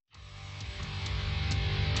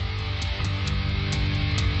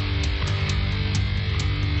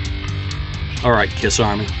All right, KISS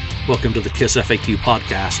Army, welcome to the KISS FAQ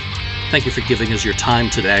podcast. Thank you for giving us your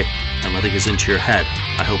time today and letting us into your head.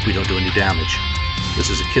 I hope we don't do any damage.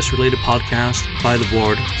 This is a KISS-related podcast by the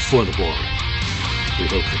board, for the board. We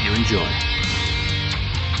hope that you enjoy.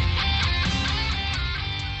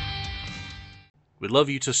 We'd love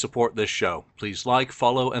you to support this show. Please like,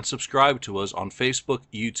 follow, and subscribe to us on Facebook,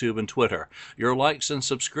 YouTube, and Twitter. Your likes and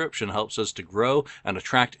subscription helps us to grow and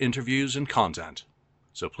attract interviews and content.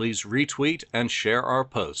 So please retweet and share our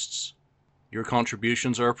posts. Your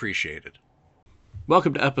contributions are appreciated.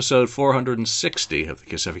 Welcome to episode 460 of the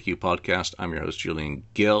KISS FAQ podcast. I'm your host, Julian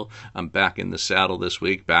Gill. I'm back in the saddle this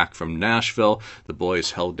week, back from Nashville. The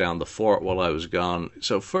boys held down the fort while I was gone.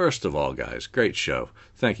 So first of all, guys, great show.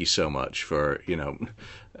 Thank you so much for,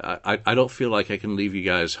 I don't feel like I can leave you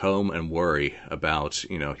guys home and worry about,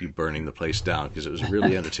 you burning the place down, because it was a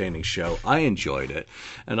really entertaining show. I enjoyed it.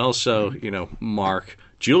 And also, Mark,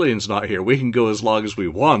 Julian's not here. We can go as long as we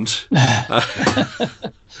want.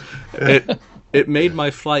 It made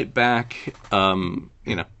my flight back,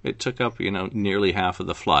 it took up, nearly half of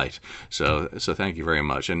the flight. So thank you very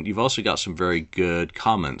much. And you've also got some very good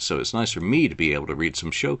comments. So it's nice for me to be able to read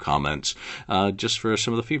some show comments just for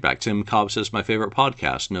some of the feedback. Tim Cobb says, my favorite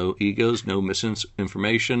podcast. No egos, no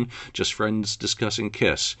misinformation, just friends discussing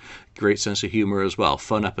KISS. Great sense of humor as well.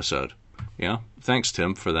 Fun episode. Yeah, thanks,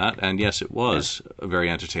 Tim, for that. And yes, it was a very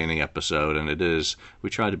entertaining episode, and it is. We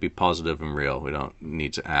try to be positive and real. We don't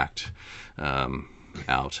need to act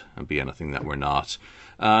out and be anything that we're not.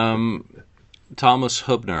 Thomas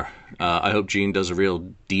Hubner, I hope Gene does a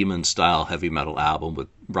real demon-style heavy metal album with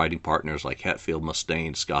writing partners like Hetfield,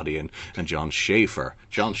 Mustaine, Scotty, and John Schaefer.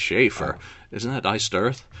 John Schaefer, isn't that Iced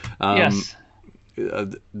Earth? Yes.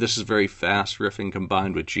 This is very fast riffing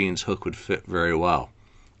combined with Gene's hook would fit very well.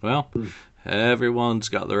 Well, everyone's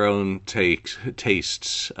got their own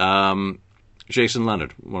tastes. Jason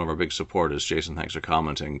Leonard, one of our big supporters. Jason, thanks for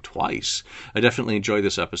commenting twice. I definitely enjoy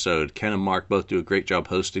this episode. Ken and Mark both do a great job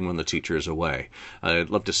hosting when the teacher is away. I'd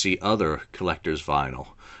love to see other collectors' vinyl,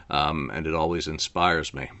 and it always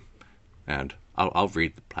inspires me. And I'll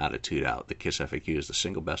read the platitude out. The KISS FAQ is the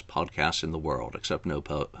single best podcast in the world, except no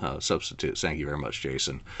substitutes. Thank you very much,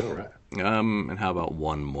 Jason. All right. And how about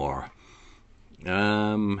one more?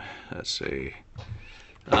 Let's see.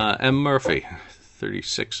 M. Murphy,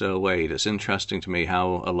 3608. It's interesting to me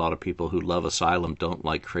how a lot of people who love Asylum don't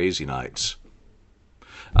like Crazy Nights.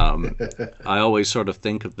 I always sort of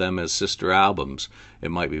think of them as sister albums. It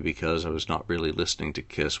might be because I was not really listening to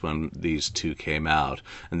KISS when these two came out,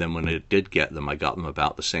 and then when I did get them, I got them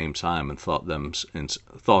about the same time and thought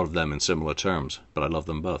of them in similar terms. But I love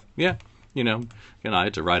them both. Yeah, I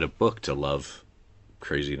had to write a book to love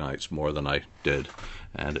Crazy Nights more than I did,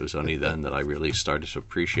 and it was only then that I really started to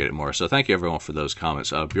appreciate it more. So thank you everyone for those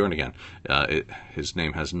comments. Bjorn again, his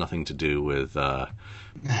name has nothing to do with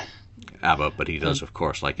ABBA, but he does of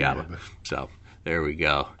course like ABBA. So there we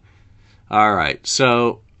go. All right,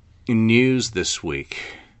 so news this week.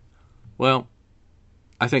 Well,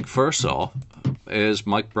 I think first off is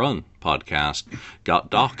Mike Brunn podcast got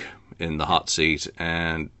Doc in the hot seat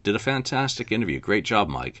and did a fantastic interview. Great job,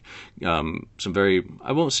 Mike. Some very,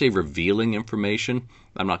 I won't say revealing information.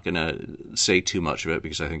 I'm not going to say too much of it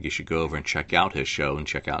because I think you should go over and check out his show and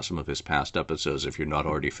check out some of his past episodes if you're not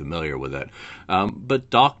already familiar with it. But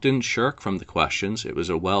Doc didn't shirk from the questions. It was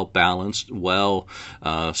a well-balanced,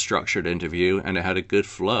 well-structured interview, and it had a good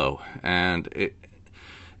flow. And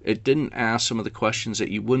it didn't ask some of the questions that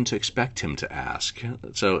you wouldn't expect him to ask.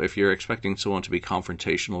 So if you're expecting someone to be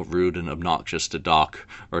confrontational, rude, and obnoxious to Doc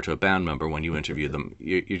or to a band member when you interview them,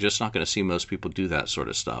 you're just not going to see most people do that sort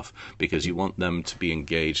of stuff, because you want them to be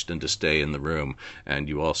engaged and to stay in the room. And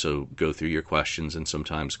you also go through your questions, and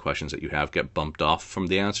sometimes questions that you have get bumped off from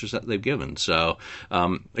the answers that they've given. So,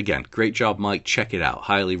 again, great job, Mike. Check it out.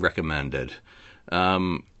 Highly recommended.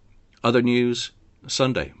 Other news.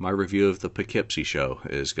 Sunday, my review of the Poughkeepsie show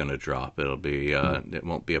is going to drop. It'll be, it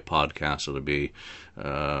won't be a podcast. It'll be,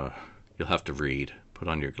 you'll have to read. Put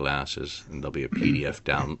on your glasses, and there'll be a PDF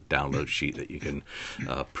download sheet that you can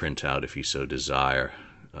print out if you so desire.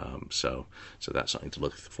 So that's something to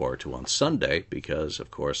look forward to on Sunday, because,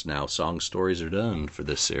 of course, now song stories are done for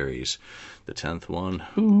this series. The 10th one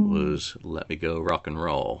was Let Me Go Rock and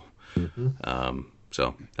Roll. Mm-hmm.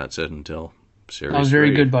 So that's it until series 3. That was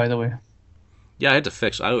very good, by the way. Yeah, I had to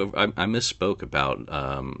fix. I misspoke about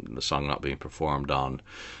the song not being performed on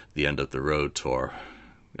the End of the Road tour.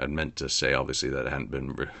 I meant to say, obviously, that it hadn't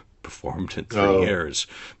been performed in 3 years,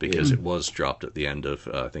 because it was dropped at the end of,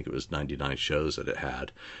 I think it was 99 shows that it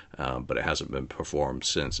had, but it hasn't been performed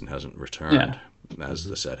since and hasn't returned. As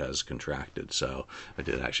the set has contracted. So I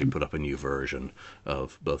did actually put up a new version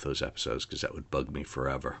of both those episodes, because that would bug me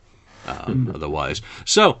forever otherwise.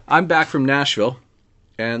 So I'm back from Nashville,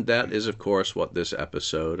 and that is, of course, what this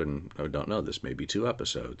episode, and I don't know, this may be 2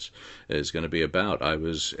 episodes, is going to be about. I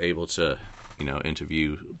was able to,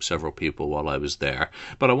 interview several people while I was there,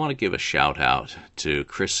 but I want to give a shout out to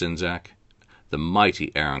Chris Sinzak, the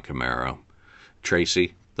mighty Aaron Camaro,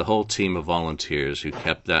 Tracy, the whole team of volunteers who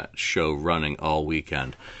kept that show running all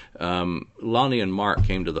weekend. Lonnie and Mark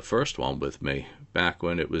came to the first one with me back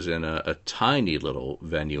when it was in a tiny little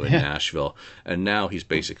venue in Nashville, and now he's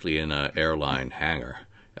basically in an airline hangar.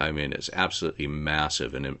 I mean, it's absolutely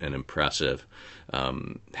massive and impressive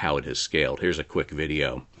how it has scaled. Here's a quick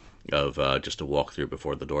video of just a walkthrough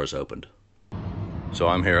before the doors opened. So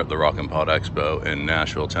I'm here at the Rock and Pod Expo in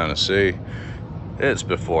Nashville, Tennessee. It's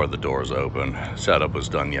before the doors open. Setup was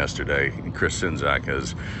done yesterday. Chris Sinzak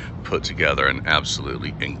has put together an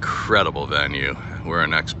absolutely incredible venue. We're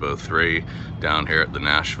in Expo 3 down here at the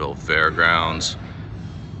Nashville Fairgrounds.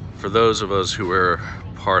 For those of us who were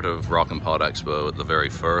part of Rock and Pod Expo at the very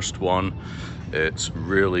first one, it's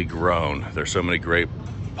really grown. There's so many great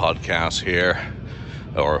podcasts here,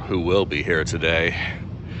 or who will be here today.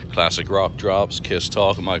 Classic Rock Drops, Kiss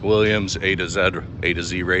Talk, Mike Williams, A to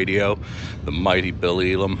Z Radio, the mighty Bill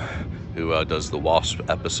Elam, who does the WASP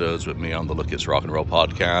episodes with me on the Look It's Rock and Roll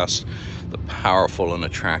podcast, the powerful and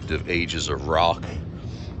attractive Ages of Rock.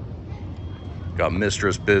 Got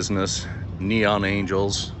Mistress Business, Neon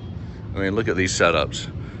Angels. I mean, look at these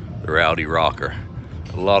setups. The Rowdy Rocker.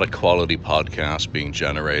 A lot of quality podcasts being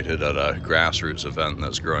generated at a grassroots event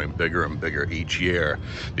that's growing bigger and bigger each year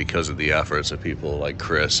because of the efforts of people like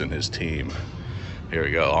Chris and his team. Here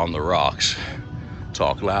we go, On the Rocks,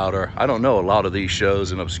 Talk Louder. I don't know a lot of these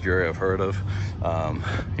shows in Obscura I've heard of.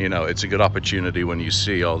 It's a good opportunity when you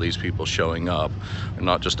see all these people showing up, and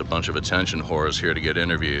not just a bunch of attention whores here to get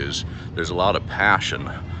interviews. There's a lot of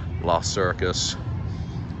passion. Lost Circus.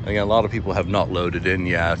 Again, a lot of people have not loaded in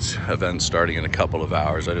yet. Event's starting in a couple of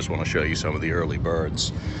hours. I just want to show you some of the early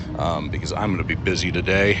birds because I'm going to be busy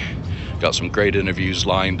today. Got some great interviews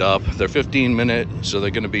lined up. They're 15-minute, so they're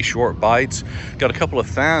going to be short bites. Got a couple of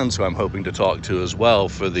fans who I'm hoping to talk to as well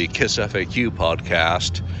for the Kiss FAQ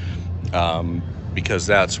podcast because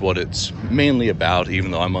that's what it's mainly about, even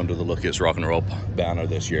though I'm under the Look It's Rock and Roll banner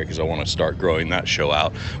this year because I want to start growing that show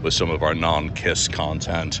out with some of our non-Kiss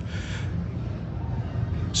content.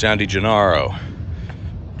 Sandy Gennaro,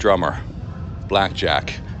 drummer,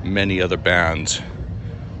 Blackjack, many other bands.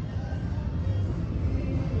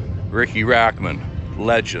 Ricky Rackman,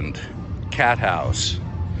 legend, Cat House.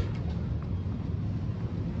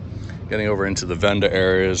 Getting over into the vendor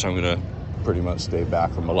areas, I'm going to pretty much stay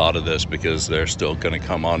back from a lot of this because they're still going to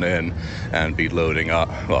come on in and be loading up,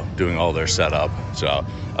 doing all their setup, so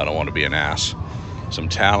I don't want to be an ass. Some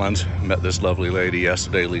talent. Met this lovely lady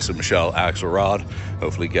yesterday, Lisa Michelle Axelrod.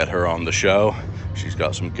 Hopefully get her on the show. She's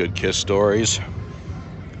got some good Kiss stories.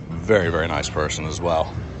 Very, very nice person as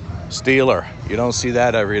well. Steeler. You don't see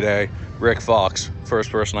that every day. Rik Fox.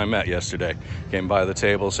 First person I met yesterday. Came by the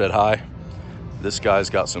table, said hi. This guy's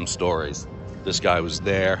got some stories. This guy was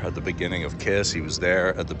there at the beginning of Kiss. He was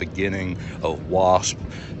there at the beginning of WASP.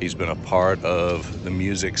 He's been a part of the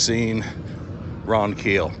music scene. Ron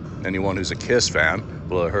Keel. Anyone who's a Kiss fan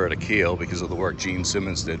will have heard of Keel because of the work Gene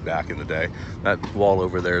Simmons did back in the day. That wall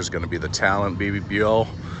over there is going to be the talent, BB Buell.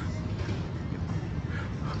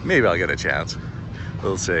 Maybe I'll get a chance.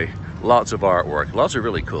 We'll see. Lots of artwork, lots of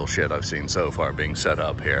really cool shit I've seen so far being set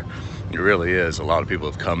up here. It really is. A lot of people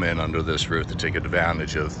have come in under this roof to take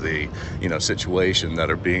advantage of the, situation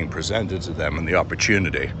that are being presented to them and the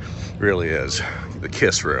opportunity. It really is. The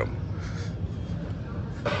Kiss Room.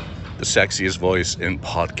 The sexiest voice in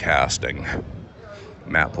podcasting.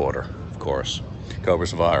 Matt Porter, of course. Cobra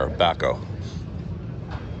Survivor, Bacco.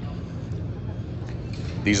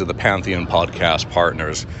 These are the Pantheon podcast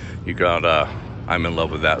partners. You got I'm in Love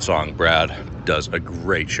with That Song. Brad does a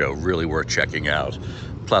great show, really worth checking out.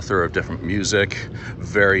 Plethora of different music,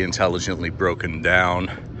 very intelligently broken down.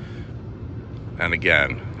 And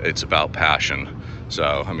again, it's about passion.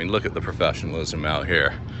 So, look at the professionalism out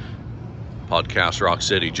here. Podcast Rock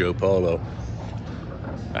City, Joe Polo.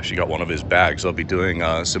 Actually got one of his bags. I'll be doing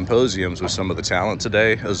symposiums with some of the talent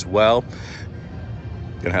today as well.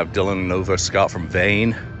 Gonna have Dylan Nova Scott from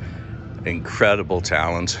Vane. Incredible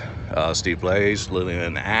talent. Steve Blaze,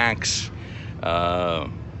 Lillian Axe. Bob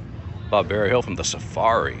Berryhill from the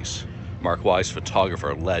Safaris. Mark Weiss,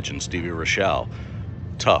 photographer, legend. Stevie Rochelle.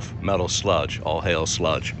 tough metal sludge, all hail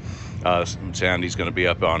sludge. Sandy's going to be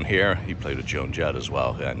up on here. He played with Joan Jett as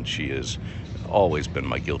well, and she has always been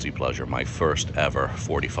my guilty pleasure. My first ever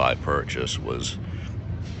 45 purchase was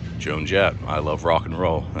Joan Jett. I love rock and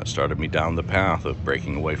roll. That started me down the path of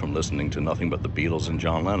breaking away from listening to nothing but the Beatles and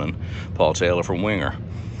John Lennon, Paul Taylor from Winger,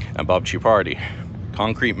 and Bob Chiappardi.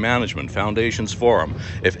 Concrete Management, Foundations Forum.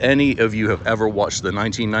 If any of you have ever watched the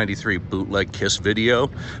 1993 bootleg Kiss video,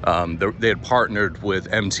 they had partnered with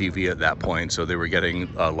MTV at that point, so they were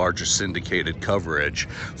getting larger syndicated coverage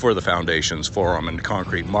for the Foundations Forum and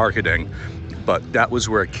Concrete Marketing. But that was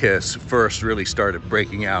where Kiss first really started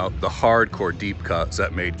breaking out the hardcore deep cuts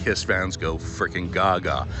that made Kiss fans go freaking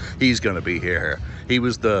gaga. He's going to be here. He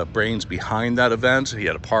was the brains behind that event. He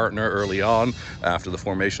had a partner early on after the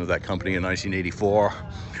formation of that company in 1984.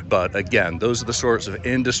 But again, those are the sorts of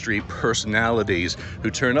industry personalities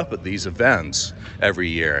who turn up at these events every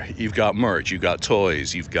year. You've got merch, you've got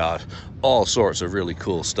toys, you've got all sorts of really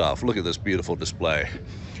cool stuff. Look at this beautiful display.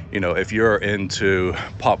 You know, if you're into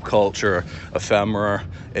pop culture, ephemera,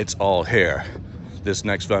 it's all here. This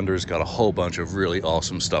next vendor's got a whole bunch of really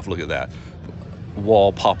awesome stuff. Look at that.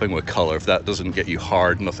 Wall popping with color. If that doesn't get you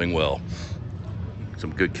hard, nothing will.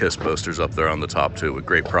 Some good Kiss posters up there on the top too with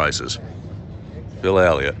great prices. Bill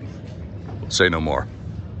Elliott. Say no more.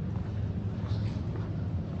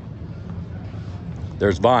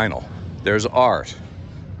 There's vinyl. There's art.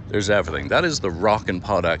 There's everything. That is the Rockin'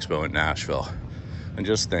 Pod Expo in Nashville. And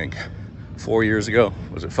just think, 4 years ago,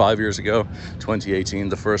 was it 5 years ago, 2018,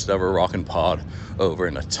 the first ever Rockin' Pod over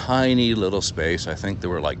in a tiny little space. I think there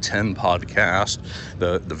were like 10 podcasts.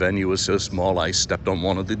 The venue was so small I stepped on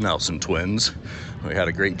one of the Nelson twins. We had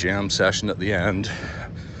a great jam session at the end.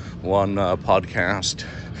 One podcast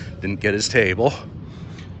didn't get his table.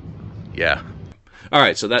 Yeah. All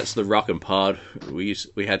right, so that's the Rockin' Pod. We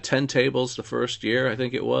had 10 tables the first year, I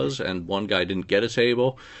think it was, and one guy didn't get a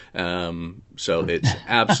table. So it's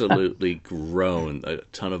absolutely grown. A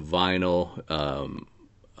ton of vinyl,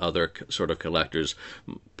 other sort of collectors,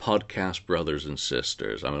 podcast brothers and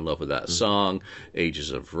sisters. I'm in love with that song.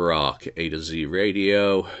 Ages of Rock, A to Z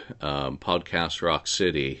Radio, Podcast Rock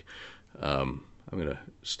City. I'm going to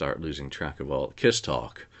start losing track of all. Kiss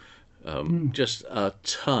Talk. Just a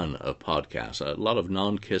ton of podcasts, a lot of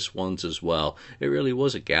non-Kiss ones as well. It really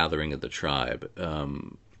was a gathering of the tribe. A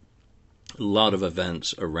lot of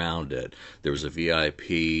events around it. There was a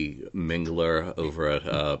VIP mingler over at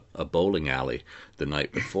a bowling alley the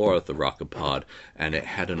night before at the Rockin' Pod, and it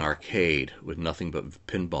had an arcade with nothing but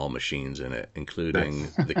pinball machines in it, including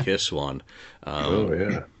the Kiss one. Oh,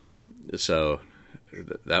 yeah. So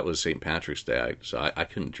that was St. Patrick's Day, so I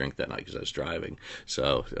couldn't drink that night because I was driving.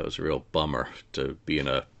 So it was a real bummer to be in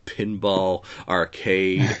a pinball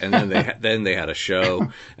arcade, and then they had a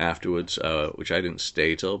show afterwards, which I didn't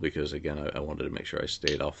stay till because again I wanted to make sure I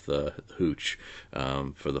stayed off the hooch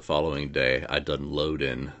for the following day. I'd done load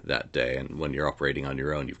in that day, and when you're operating on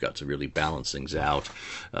your own, you've got to really balance things out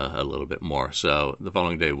a little bit more. So the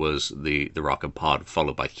following day was the Rockin' Pod,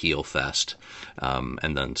 followed by Heel Fest,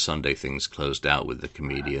 and then Sunday things closed out with the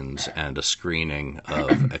comedians and a screening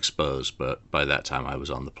of Exposed. But by that time, I was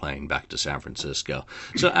on the plane back to San Francisco.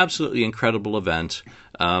 So absolutely incredible event.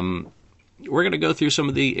 We're going to go through some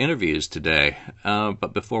of the interviews today,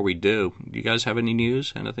 but before we do you guys have any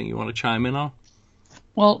news? Anything you want to chime in on?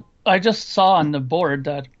 Well, I just saw on the board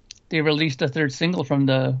that they released a third single from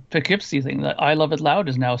the Poughkeepsie thing, that I Love It Loud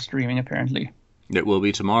is now streaming, apparently. It will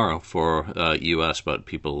be tomorrow for US, but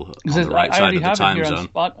people on the right side of the time zone.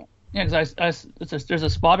 Yeah, because there's a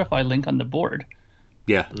Spotify link on the board.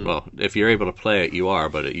 Yeah, well, if you're able to play it, you are,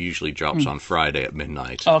 but it usually drops on Friday at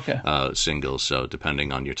midnight. Okay. Singles, so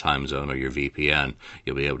depending on your time zone or your VPN,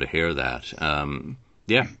 you'll be able to hear that.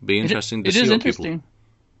 Yeah, be interesting to see what interesting. People...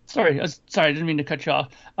 Sorry, I didn't mean to cut you off.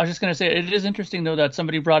 I was just going to say, it is interesting, though, that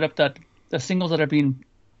somebody brought up that the singles that are being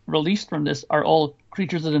released from this are all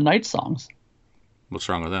Creatures of the Night songs. What's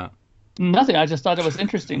wrong with that? Nothing. I just thought it was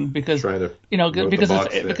interesting because, because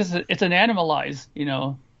it's an Animalize,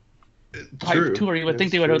 type tour. You would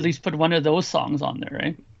think they would at least put one of those songs on there,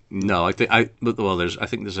 right? No, I think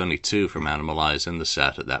there's only two from Animalize in the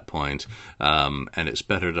set at that point, and it's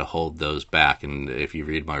better to hold those back. And if you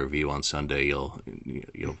read my review on Sunday, you'll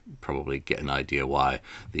probably get an idea why.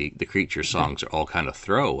 The Creature songs are all kind of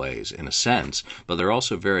throwaways in a sense, but they're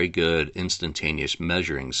also very good instantaneous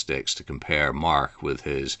measuring sticks to compare Mark with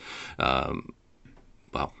his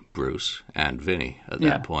Bruce and Vinny at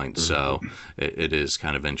that point. So it is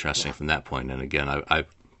kind of interesting from that point. And again, I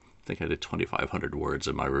think I did 2,500 words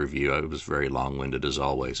in my review. I was very long-winded as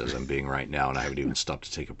always, as I'm being right now, and I haven't even stopped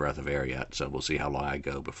to take a breath of air yet. So we'll see how long I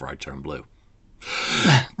go before I turn blue.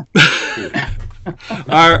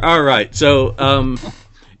 All right. So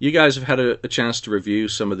you guys have had a chance to review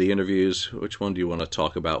some of the interviews. Which one do you want to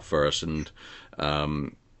talk about first? And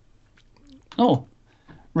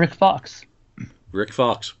Rik Fox. Rik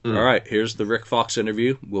Fox. All right. Here's the Rik Fox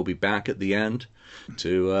interview. We'll be back at the end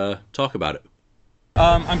to talk about it.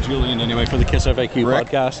 I'm Julian, anyway, for the Kiss FAQ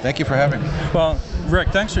podcast. Thank you for having me. Well, Rik,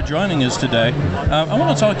 thanks for joining us today. I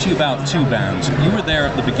want to talk to you about two bands. You were there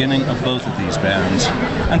at the beginning of both of these bands.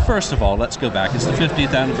 And first of all, let's go back. It's the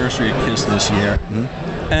 50th anniversary of Kiss this year. Mm-hmm.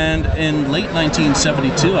 And in late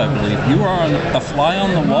 1972, I believe, you were on a fly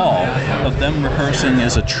on the wall of them rehearsing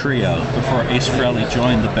as a trio before Ace Frehley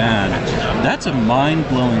joined the band. That's a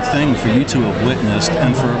mind-blowing thing for you to have witnessed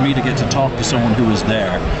and for me to get to talk to someone who was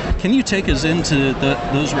there. Can you take us into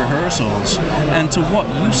those rehearsals and to what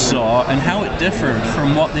you saw and how it differed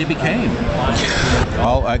from what they became?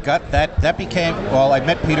 Well, I got that became, well, I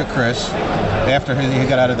met Peter Criss after he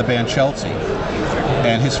got out of the band Chelsea.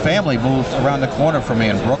 And his family moved around the corner from me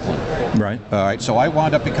in Brooklyn. Right. All right. So I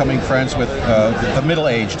wound up becoming friends with the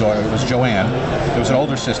middle-aged daughter. It was Joanne. There was an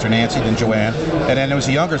older sister, Nancy, then Joanne. And then there was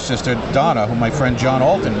a younger sister, Donna, who my friend John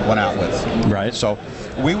Alton went out with. Right. So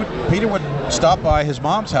Peter would stop by his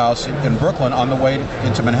mom's house in Brooklyn on the way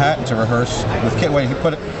into Manhattan to rehearse with Kid.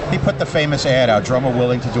 He put the famous ad out, drummer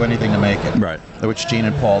willing to do anything to make it. Right. Which Gene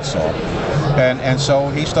and Paul saw. And so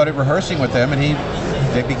he started rehearsing with them, and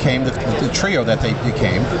they became the trio that they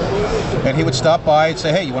became. And he would stop by and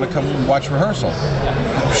say, hey, you want to come watch rehearsal?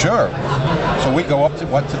 Sure. So we'd go up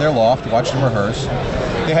to their loft, watch them rehearse.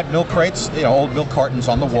 They had milk crates, old milk cartons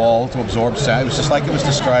on the wall to absorb sound. It was just like it was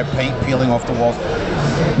described, paint peeling off the walls.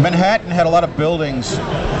 Manhattan had a lot of buildings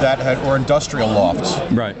that were industrial lofts.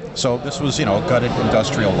 Right. So this was, a gutted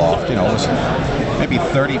industrial loft. It was maybe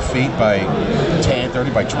 30 feet by 10,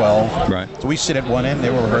 30 by 12. Right. So we sit at one end,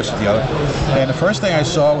 they were rehearsing at the other. And the first thing I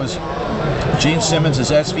saw was Gene Simmons'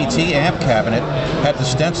 SVT amp cabinet had the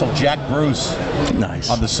stencil Jack Bruce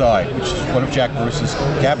on the side, which is one of Jack Bruce's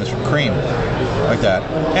cabinets from Cream, like that.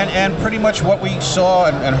 And pretty much what we saw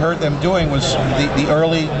and heard them doing was the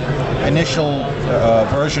early initial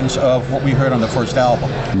versions of what we heard on the first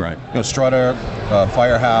album. Right. Strutter,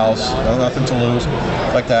 Firehouse, Nothing to Lose,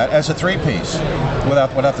 like that, as a three-piece,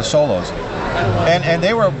 without the solos. And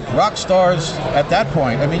they were rock stars at that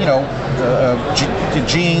point. I mean,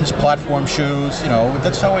 jeans, platform shoes,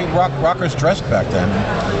 that's how rockers dressed back then,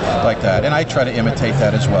 like that. And I try to imitate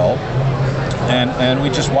that as well. And we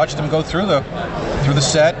just watched them go through the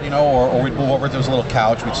set, or we'd move over. There was a little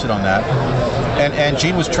couch, we'd sit on that. And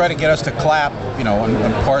Gene was trying to get us to clap, in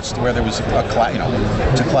parts where there was a clap,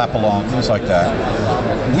 to clap along, things like that.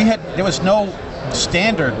 There was no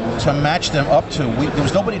standard to match them up to. There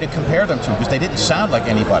was nobody to compare them to because they didn't sound like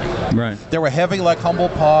anybody. Right. They were heavy like Humble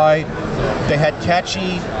Pie. They had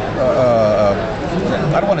catchy,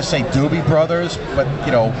 I don't want to say Doobie Brothers, but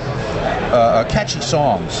catchy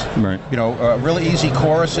songs. Right. Really easy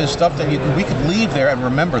choruses, stuff that we could leave there and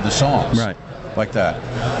remember the songs. Right. Like that.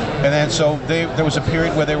 And then so there was a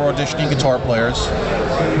period where they were auditioning guitar players,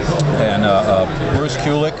 and Bruce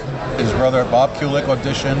Kulick, his brother Bob Kulick,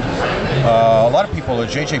 auditioned. A lot of people,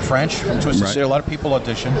 J.J. French from Twisted Sister, a lot of people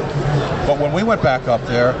auditioned. But when we went back up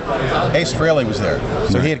there, Ace Frehley was there.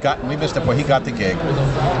 So we missed it, but he got the gig.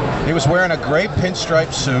 He was wearing a gray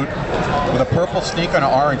pinstripe suit with a purple sneaker and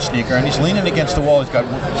an orange sneaker, and he's leaning against the wall. He's got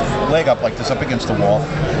his leg up like this, up against the wall.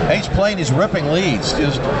 And he's playing these ripping leads,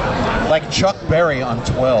 just like Chuck Berry on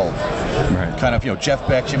 12. Right. Kind of, Jeff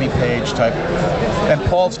Beck, Jimmy Page type. And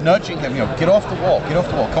Paul's nudging him, get off the wall,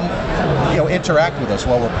 come, interact with us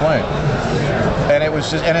while we're playing. And it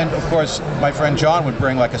was just, and then of course my friend John would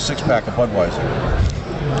bring like a 6-pack of Budweiser.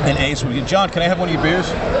 And Ace would go, John, can I have one of your beers?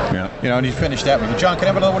 Yeah. And he finished that. We go, John, can I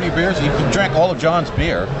have another one of your beers? He drank all of John's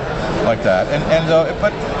beer, like that.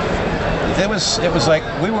 But it was like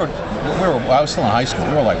I was still in high school.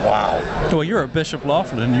 We were like, wow. Well, you were at Bishop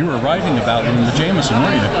Laughlin. You were writing about them in the Jameson,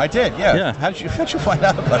 weren't you? I did, yeah. Yeah. How'd you find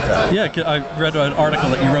out about that? Yeah, I read an article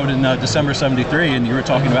that you wrote in December '73, and you were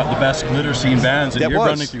talking about the best glitter scene bands, and you're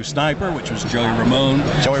running through Sniper, which was Joey Ramone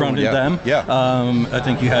fronted them. Yeah. I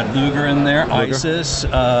think you had Luger in there, ISIS,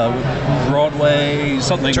 Broadway,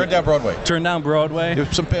 something. Turn Down Broadway. Turn Down Broadway.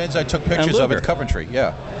 There's some bands I took pictures of at Coventry.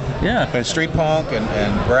 Yeah. Yeah. And Street Punk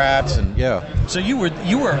and Brats and yeah. So you were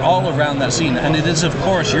all around that scene, and it is of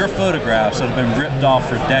course your photographs that have been ripped off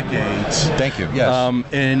for decades. Thank you. Yes.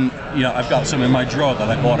 And I've got some in my drawer that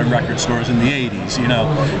I bought in record stores in the '80s.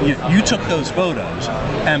 You took those photos,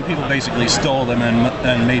 and people basically stole them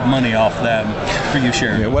and made money off them for you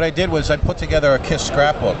sharing. Yeah, what I did was I put together a Kiss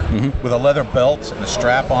scrapbook with a leather belt and a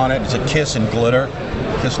strap on it. It's a Kiss in glitter,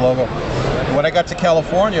 Kiss logo. when I got to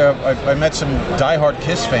California, I met some diehard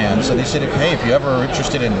Kiss fans, and they said, "Hey, if you're ever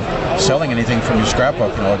interested in selling anything from your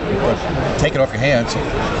scrapbook, take it off your hands."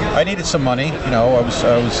 I needed some money. I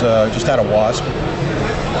was just out of WASP,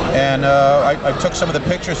 and I took some of the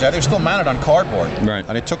pictures there. They were still mounted on cardboard, right?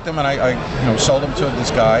 And I took them and I sold them to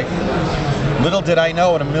this guy. Little did I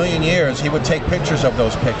know, in a million years, he would take pictures of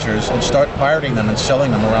those pictures and start pirating them and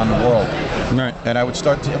selling them around the world. Right. And I would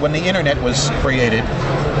when the internet was created,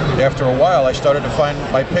 after a while, I started to find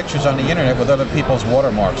my pictures on the internet with other people's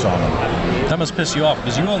watermarks on them. That must piss you off,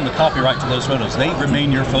 because you own the copyright to those photos. They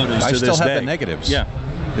remain your photos to this day. I still have the negatives. Yeah.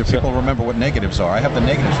 If people remember what negatives are, I have the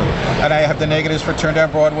negatives for them. And I have the negatives for Turn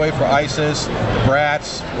Down Broadway, for ISIS,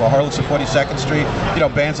 Bratz, or Harlots of 42nd Street.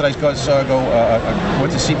 Bands that I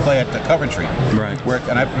went to see play at the Coventry. Right.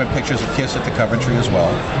 And I put pictures of Kiss at the Coventry as well.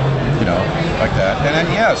 Like that. And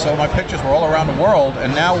then so my pictures were all around the world.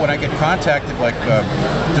 And now when I get contacted, like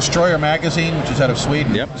Destroyer Magazine, which is out of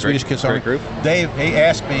Sweden, Swedish Kiss Army group, they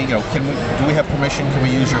ask me, do we have permission? Can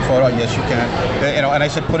we use your photo? Yes, you can. And I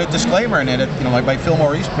said, put a disclaimer in it, like my Phil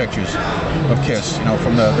Maurice pictures of Kiss,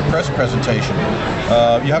 from the press presentation.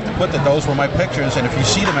 You have to put that those were my pictures, and if you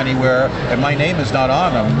see them anywhere and my name is not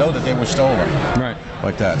on them, know that they were stolen. Right.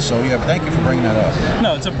 Like that. So thank you for bringing that up.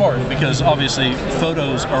 No, it's important, because obviously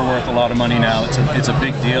photos are worth a lot of money now. It's a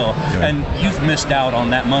big deal, and you've missed out on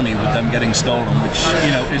that money with them getting stolen, which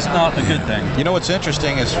is not a good thing. What's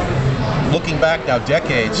interesting is, looking back now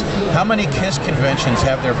decades, how many Kiss conventions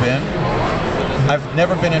have there been? I've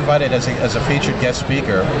never been invited as a featured guest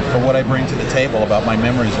speaker for what I bring to the table about my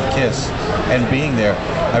memories of Kiss and being there.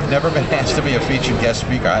 I've never been asked to be a featured guest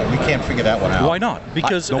speaker. We can't figure that one out. Why not?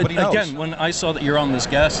 Because nobody knows. Again, when I saw that you're on this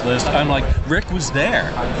guest list, I'm like, Rik was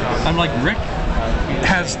there. I'm like, Rik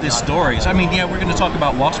has these stories. I mean, we're going to talk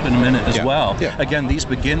about WASP in a minute as well. Yeah. Again, these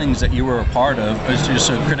beginnings that you were a part of is just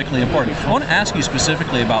so critically important. I want to ask you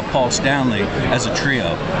specifically about Paul Stanley as a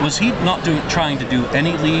trio. Was he not trying to do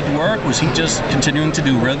any lead work? Was he just continuing to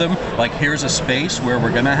do rhythm? Like, here's a space where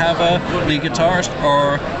we're going to have a lead guitarist?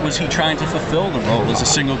 Or was he trying to fulfill the role as a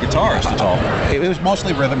single guitarist at all? It was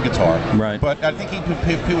mostly rhythm guitar. Right. But I think he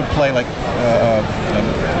would play like,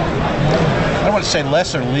 I don't want to say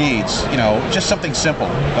lesser leads, just something simple,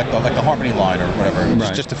 like the harmony line or whatever,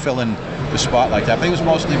 right. just to fill in the spot like that. But he was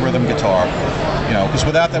mostly rhythm guitar, because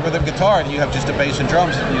without that rhythm guitar, you have just a bass and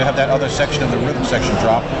drums, you have that other section of the rhythm section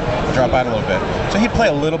drop out a little bit. So he'd play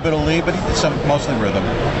a little bit of lead, but he did mostly rhythm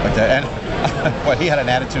like that. And he had an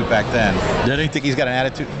attitude back then. Did he? Think he's got an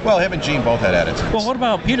attitude? Well, him and Gene both had attitudes. Well, what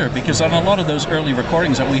about Peter? Because on a lot of those early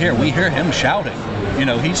recordings that we hear him shouting.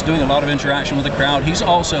 He's doing a lot of interaction with the crowd. He's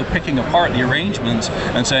also picking apart the arrangements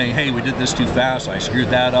and saying, hey, we did this too fast, I screwed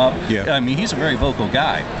that up. Yeah. I mean, he's a very vocal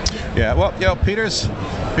guy. Yeah, well, Peter's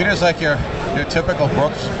like your typical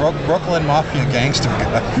Brooklyn Mafia gangster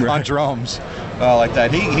guy on drums. Like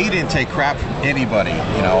that. He didn't take crap from anybody,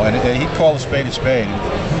 and he'd call a spade a spade.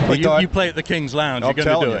 Well, you play at the King's Lounge, you're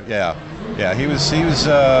going to do it. Yeah, he was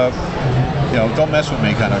don't mess with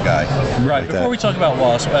me kind of guy. Right. Like Before we talk about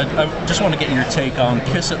WASP, I just want to get your take on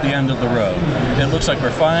Kiss at the End of the Road. It looks like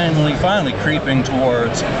we're finally creeping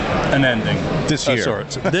towards an ending. This year.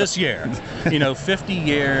 Sorts. This year. 50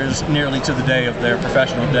 years nearly to the day of their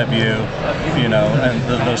professional debut, and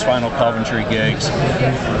those final Coventry gigs.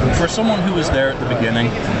 For someone who was there at the beginning,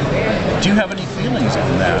 do you have any feelings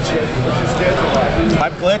on that?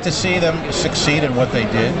 I'm glad to see them succeed in what they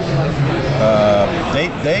did.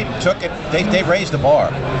 They took it. They raised the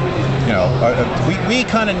bar. We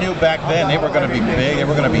kind of knew back then they were going to be big. They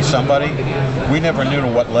were going to be somebody. We never knew to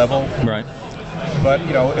what level. Right. But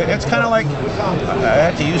it's kind of like, I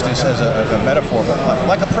had to use this as a metaphor, but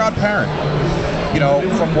like a proud parent.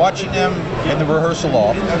 From watching them in the rehearsal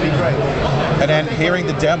loft, and then hearing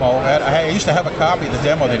the demo. I used to have a copy of the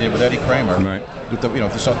demo they did with Eddie Kramer. Right.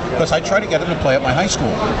 Because I tried to get them to play at my high school,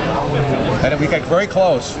 and we got very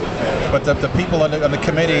close. But the people on the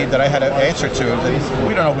committee that I had to answer to,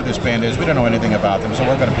 we don't know who this band is. We don't know anything about them, so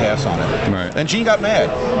we're going to pass on it. Right. And Gene got mad.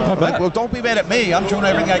 Well, don't be mad at me. I'm doing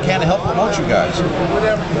everything I can to help promote you guys.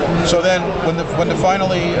 So then, when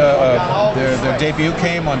finally their debut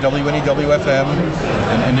came on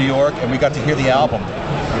WNEW-FM in New York, and we got to hear the album,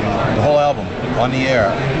 the whole album on the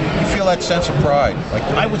air, you feel that sense of pride. Like,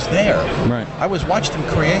 I was there. Right. I was watching them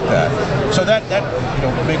create that. So that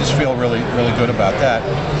made us feel really, really good about that.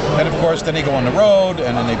 And of course, then they go on the road,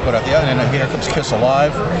 and then they put out and then here comes Kiss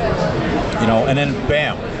Alive, and then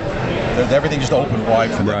bam, everything just opened wide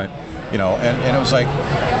for them. Right. And it was like,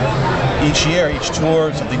 each year, each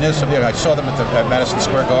tour, something this, something. I saw them at Madison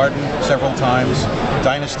Square Garden several times,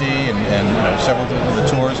 Dynasty, and several of the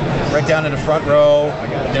tours. Right down in the front row,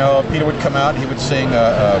 Peter would come out, and he would sing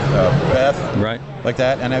Beth, right, like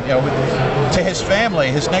that, and to his family,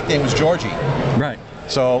 his nickname was Georgie, right.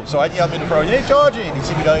 So I'd yell in the front, "Hey, Georgie!" And he'd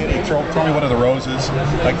see me go, he'd throw me one of the roses,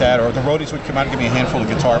 like that, or the roadies would come out and give me a handful of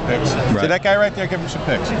guitar picks. Right. See that guy right there? Give him some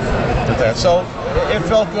picks. Like that. So it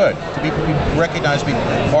felt good to be recognized, to be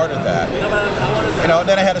part of that.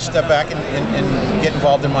 Then I had to step back and get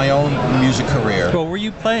involved in my own music career. Well, were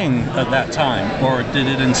you playing at that time, or did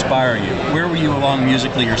it inspire you? Where were you along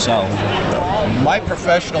musically yourself? My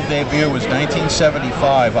professional debut was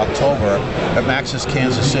 1975, October, at Max's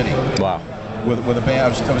Kansas City. Wow. With a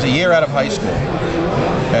band. I was a year out of high school,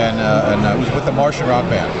 and I was with the Martian Rock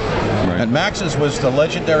Band. Right. And Max's was the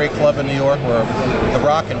legendary club in New York where the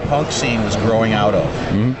rock and punk scene was growing out of.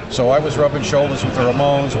 Mm-hmm. So I was rubbing shoulders with the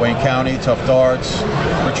Ramones, Wayne County, Tough Darts,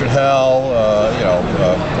 Richard Hell,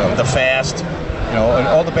 The Fast, and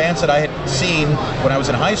all the bands that I had seen when I was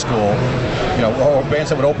in high school, or bands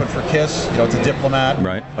that would open for Kiss, The Diplomat,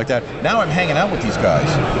 right, like that. Now I'm hanging out with these guys,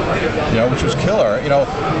 which was killer.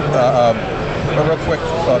 A real quick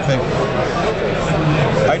thing.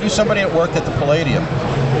 I knew somebody that worked at the Palladium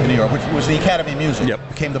in New York, which was the Academy of Music. Yep.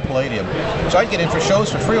 Became the Palladium. So I'd get in for shows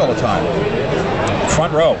for free all the time.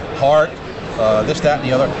 Front row, Heart, this, that, and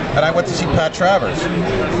the other. And I went to see Pat Travers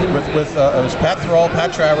with it was Pat Thrall,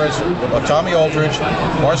 Pat Travers, Tommy Aldridge,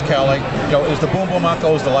 Mars Kelly. It was the Boom Boom Out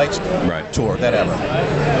Goes the Lights tour, that ever.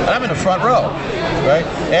 And I'm in the front row, right?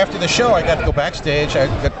 After the show, I got to go backstage.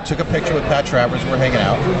 Took a picture with Pat Travers. We're hanging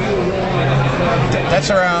out. That's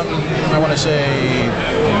around, I want to say,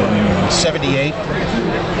 78,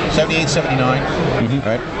 79,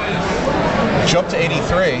 right? Jump to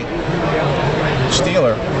 83,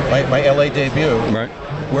 Steeler, my LA debut. Right.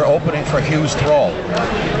 We're opening for Hughes Thrall.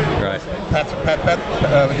 Right.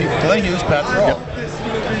 Glenn Hughes, Pat Thrall.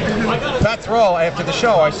 Yep. Pat Thrall, after the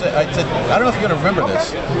show, I said, I don't know if you're going to remember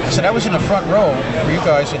this. I said, I was in the front row for you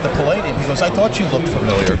guys at the Palladium. He goes, I thought you looked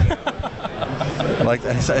familiar. Like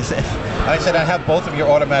I said, I have both of your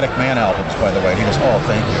Automatic Man albums, by the way. And he goes, oh,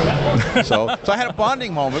 thank you. So I had a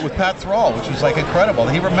bonding moment with Pat Thrall, which was like incredible.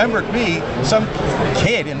 He remembered me, some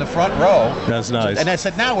kid in the front row. That's nice. And I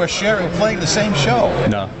said, now we're playing the same show.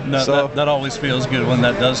 No, so, that always feels good when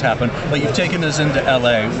that does happen. But you've taken us into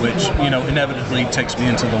LA, which inevitably takes me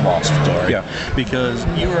into the WASP story. Yeah. Because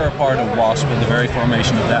you were a part of WASP in the very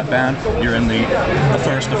formation of that band. You're in the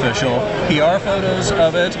first official PR photos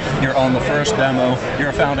of it. You're on the first demo. You're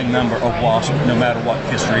a founding member of WASP, no matter what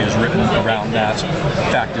history is written around that.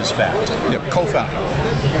 Fact is fact. Yeah, co-founder.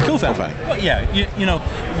 Well, yeah,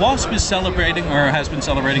 WASP is celebrating, or has been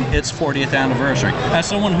celebrating, its 40th anniversary. As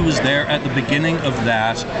someone who was there at the beginning of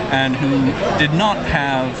that and who did not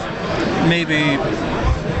have maybe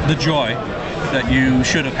the joy that you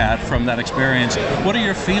should have had from that experience, what are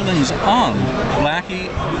your feelings on Blackie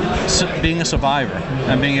being a survivor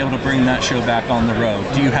and being able to bring that show back on the road?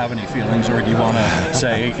 Do you have any feelings, or do you want to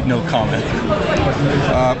say no comment?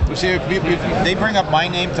 See, if they bring up my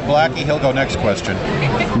name to Blackie, he'll go, next question.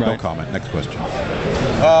 Right. No comment, next question.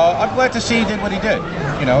 I'm glad to see he did what he did.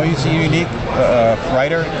 He's a unique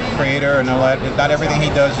writer, creator, and all that. Not everything he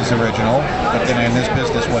does is original, but then in this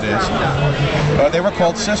business, what is? They were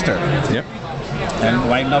called Sister. Yep. And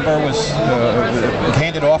my number was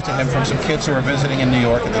handed off to him from some kids who were visiting in New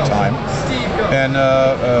York at the time. And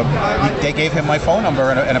they gave him my phone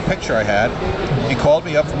number and a picture I had. He called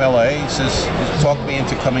me up from LA. He says, he talked me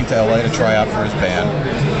into coming to LA to try out for his band,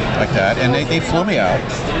 like that. And they flew me out.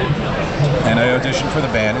 And I auditioned for the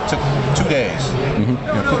band. It took 2 days,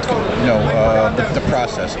 the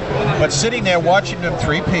process. But sitting there watching them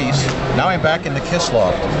three-piece, now I'm back in the Kiss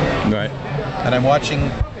loft. Right. And I'm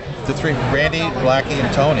watching the three, Randy, Blackie,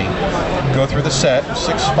 and Tony, go through the set,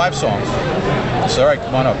 5 songs. I said, all right,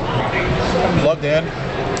 come on up. I plugged in,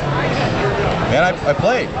 and I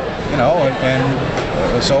played,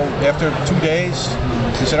 and so after 2 days,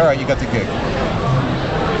 he said, all right, you got the gig.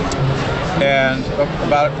 And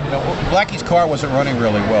Blackie's car wasn't running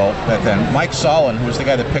really well back then. Mike Solon, who was the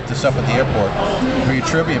guy that picked us up at the airport, for your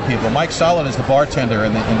trivia people, Mike Solon is the bartender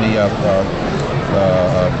in the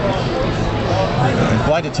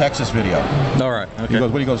Blinded Texas video. All right. Okay.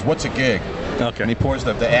 He goes, what's a gig? Okay. And he pours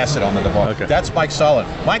the acid on the bar. Okay. That's Mike Solon.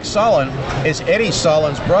 Mike Solon is Eddie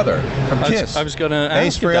Solon's brother from Kiss. I was going to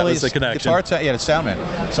ask if that was the connection. The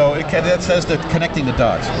soundman. So that says that connecting the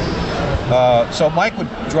dots. So Mike would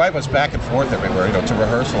drive us back and forth everywhere, to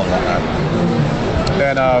rehearsal and whatnot.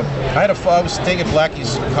 And I was staying at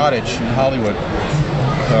Blackie's cottage in Hollywood.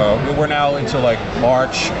 we're now into like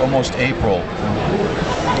March, almost April.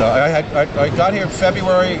 I got here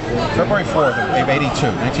February 4th of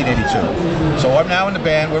 1982. So I'm now in the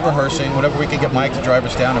band, we're rehearsing, whenever we can get Mike to drive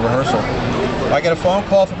us down to rehearsal. I get a phone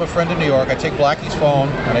call from a friend in New York, I take Blackie's phone,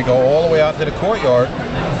 and I go all the way out to the courtyard.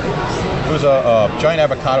 There was a giant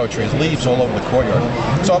avocado tree, there's leaves all over the courtyard.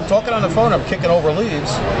 So I'm talking on the phone, I'm kicking over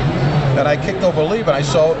leaves, and I kicked over a leaf, and I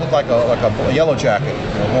saw it looked like a yellow jacket,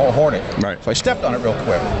 a hornet. Right. So I stepped on it real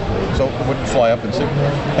quick, so it wouldn't fly up and see.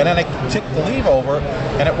 And then I ticked the leaf over,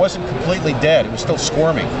 and it wasn't completely dead. It was still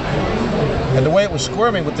squirming. And the way it was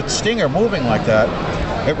squirming with the stinger moving like that,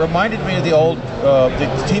 it reminded me of the old the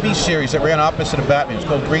TV series that ran opposite of Batman. It was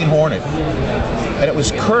called Green Hornet. And it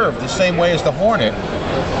was curved the same way as the Hornet.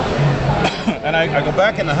 And I go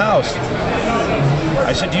back in the house.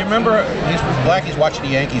 I said, do you remember, Blackie's watching the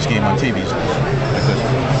Yankees game on TV. Like this.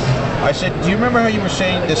 I said, do you remember how you were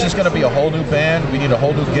saying this is going to be a whole new band? We need a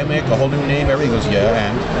whole new gimmick, a whole new name. Everything goes, yeah,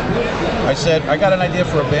 and? I said, I got an idea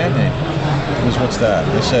for a band name. He goes, what's that?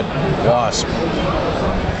 I said, WASP.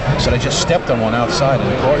 I said, I just stepped on one outside in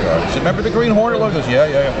the courtyard. I said, remember the Green Hornet logo? He goes, yeah.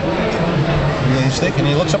 And he's thinking,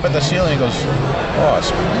 he looks up at the ceiling and goes,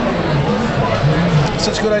 WASP. I said,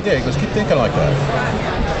 it's a good idea. He goes, keep thinking like that.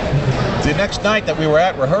 The next night that we were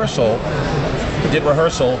at rehearsal, we did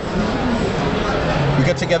rehearsal. We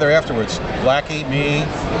got together afterwards. Blackie, me,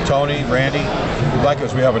 Tony, Randy. Blackie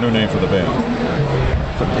goes, we have a new name for the band.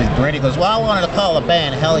 Randy goes, well, I wanted to call the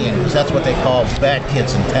band Hellion because that's what they call bad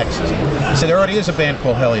kids in Texas. I said, there already is a band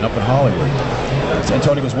called Hellion up in Hollywood. And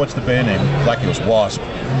Tony goes, what's the band name? Blackie goes, WASP.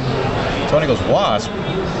 Tony goes, WASP?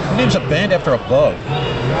 Who names a band after a bug?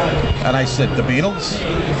 And I said, the Beatles?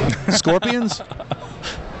 Scorpions?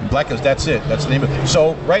 And Black goes, that's it. That's the name of it.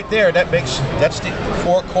 So right there, that's the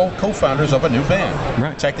 4 co-founders of a new band,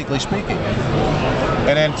 right, technically speaking.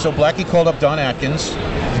 And then, so Blackie called up Don Atkins,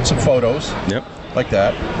 some photos. Yep. Like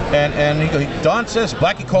that, and Don says,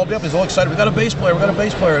 Blackie called me up, he's all excited, we got a bass player,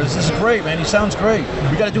 this is great, man, he sounds great,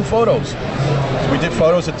 we got to do photos. So we did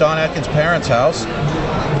photos at Don Atkins' parents' house,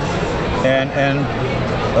 and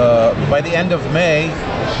by the end of May,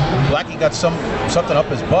 Blackie got something up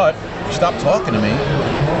his butt, stopped talking to me,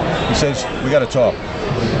 he says, we got to talk,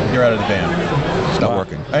 you're out of the band, it's not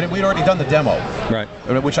working. And we'd already done the demo, right,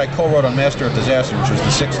 which I co-wrote on Master of Disaster, which was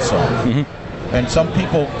the 6th song. Mm-hmm. And some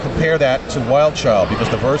people compare that to Wild Child because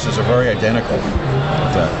the verses are very identical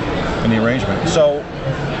in the arrangement. So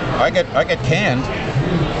I get canned,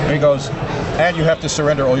 and he goes, and you have to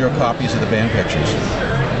surrender all your copies of the band pictures.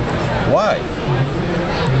 Why?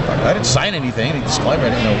 I didn't sign anything. He disclaimer,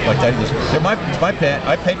 like that. He goes, they're my band.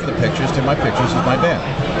 I paid for the pictures. They're my pictures. It's my band.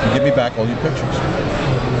 You give me back all your pictures.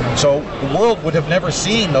 So the world would have never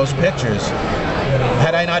seen those pictures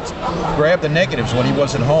had I not grabbed the negatives when he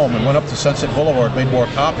wasn't home and went up to Sunset Boulevard, made more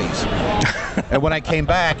copies. And when I came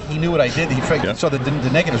back, he knew what I did. He saw that the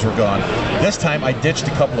negatives were gone. This time, I ditched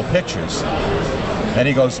a couple of pictures. And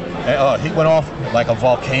he goes, he went off like a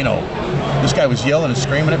volcano. This guy was yelling and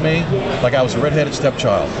screaming at me like I was a redheaded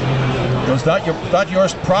stepchild. He goes, not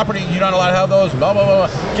yours property, you're not allowed to have those, blah, blah,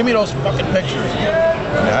 blah. Give me those fucking pictures.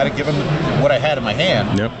 And I had to give him what I had in my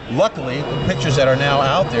hand. Yep. Luckily, the pictures that are now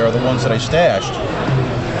out there are the ones that I stashed.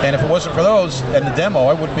 And if it wasn't for those and the demo,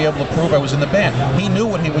 I wouldn't be able to prove I was in the band. He knew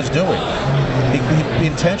what he was doing. He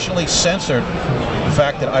intentionally censored the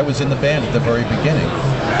fact that I was in the band at the very beginning.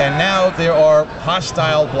 And now there are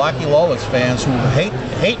hostile Blackie Lawless fans who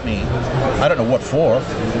hate me. I don't know what for.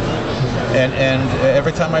 And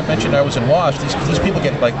every time I mentioned I was in WASP, these people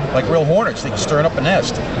get like real hornets. They can stir up a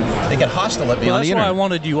nest. They get hostile at me on the internet. That's why I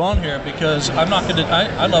wanted you on here, because I'm not going to.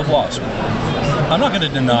 I love WASP. I'm not going to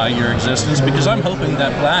deny your existence because I'm hoping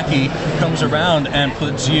that Blackie comes around and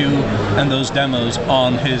puts you and those demos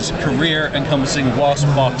on his career encompassing WASP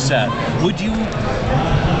box set. Would you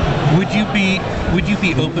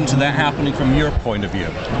be open to that happening from your point of view?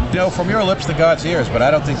 From your lips to God's ears, but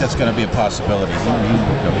I don't think that's going to be a possibility.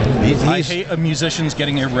 I hate musicians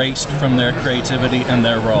getting erased from their creativity and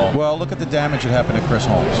their role. Well, look at the damage that happened to Chris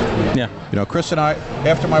Holmes. Yeah. Chris and I,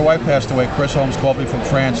 after my wife passed away, Chris Holmes called me from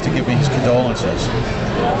France to give me his condolences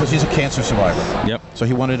because he's a cancer survivor. Yep. So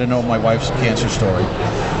he wanted to know my wife's cancer story.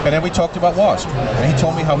 And then we talked about WASP. And he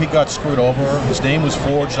told me how he got screwed over. His name was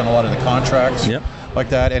forged on a lot of the contracts. Yep. Like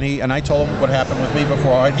that, and I told him what happened with me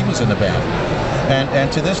before he was in the band.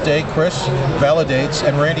 And to this day, Chris validates,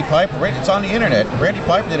 and Randy Piper, it's on the internet. Randy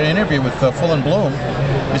Piper did an interview with Full and Bloom.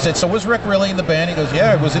 He said, so was Rik really in the band? He goes,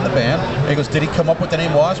 yeah, he was in the band. And he goes, did he come up with the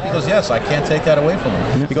name WASP? He goes, yes, I can't take that away from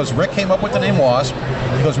him. He goes, Rik came up with the name WASP.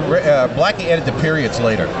 He goes, Blackie added the periods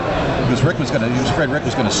later. Because he was afraid Rik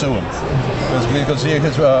was going to sue him. Because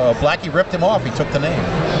Blackie ripped him off. He took the name.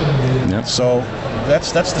 Yep. So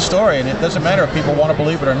that's the story, and it doesn't matter if people want to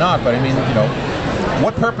believe it or not. But I mean,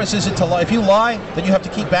 what purpose is it to lie? If you lie, then you have to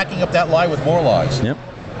keep backing up that lie with more lies. Yep.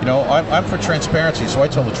 I'm for transparency, so I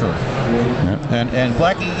tell the truth. Yep. And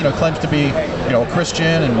Blackie, claims to be, a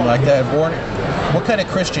Christian and like that. What kind of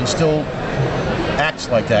Christian still acts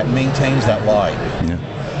like that and maintains that lie? Yeah.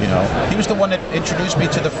 He was the one that introduced me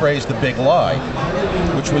to the phrase "the big lie,"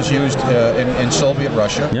 which was used in Soviet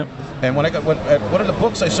Russia. Yep. And when I got one of the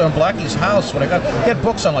books I saw in Blackie's house, he had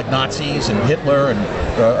books on like Nazis and Hitler and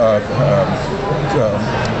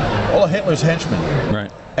all of Hitler's henchmen.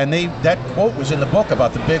 Right. And that quote was in the book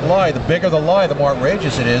about the big lie. The bigger the lie, the more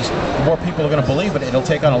outrageous it is, the more people are going to believe it. It'll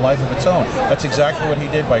take on a life of its own. That's exactly what he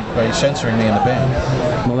did by censoring me in the band.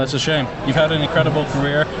 Well, that's a shame. You've had an incredible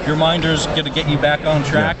career. Your minder's going to get you back on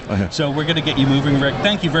track. Yeah. So we're going to get you moving, Rik.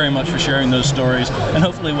 Thank you very much for sharing those stories. And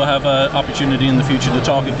hopefully we'll have an opportunity in the future to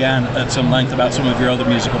talk again at some length about some of your other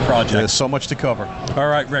musical projects. There's so much to cover. All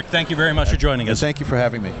right, Rik. Thank you very much for joining us. Thank you for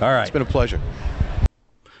having me. All right. It's been a pleasure.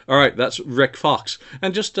 All right, that's Rik Fox.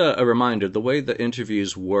 And just a reminder, the way the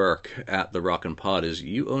interviews work at the Rockin' Pod is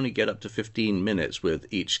you only get up to 15 minutes with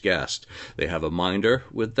each guest. They have a minder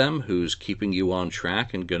with them who's keeping you on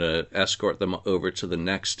track and going to escort them over to the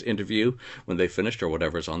next interview when they finished or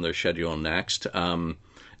whatever's on their schedule next. And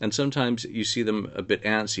sometimes you see them a bit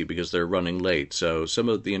antsy because they're running late. So some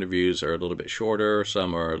of the interviews are a little bit shorter,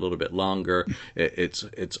 some are a little bit longer. It's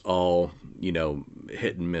all,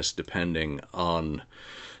 hit and miss depending on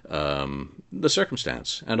the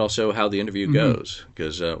circumstance and also how the interview goes,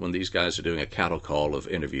 because when these guys are doing a cattle call of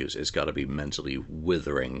interviews, it's got to be mentally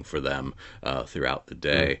withering for them throughout the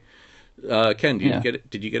day. Ken,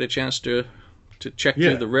 did you get a chance to check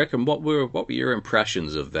through the Rik, and what were your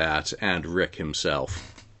impressions of that and Rik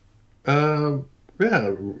himself?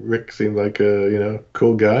 Rik seemed like a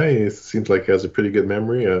cool guy. He seems like he has a pretty good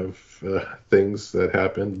memory of things that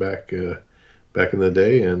happened back in the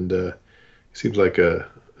day, and he seems like a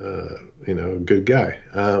good guy.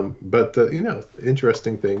 But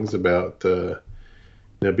interesting things about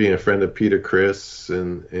being a friend of Peter Criss,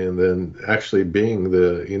 and then actually being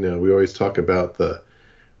we always talk about the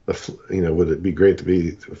would it be great to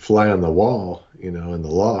be fly on the wall, in the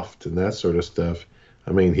loft and that sort of stuff.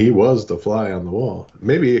 I mean, he was the fly on the wall.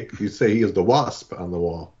 Maybe you say he is the wasp on the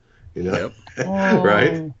wall, Yep.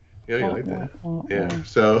 Right? Like that. Yeah.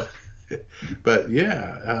 So, but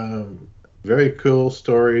very cool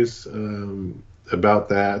stories about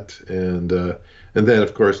that, and then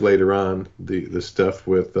of course later on the stuff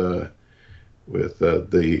with the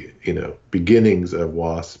beginnings of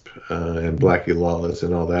WASP and Blackie Lawless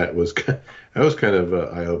and all that was kind of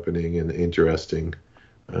eye opening and interesting,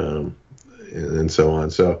 and so on.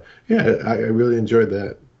 So I really enjoyed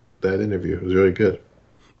that interview. It was really good.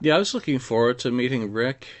 Yeah, I was looking forward to meeting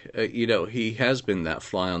Rik. He has been that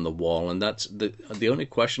fly on the wall, and that's the only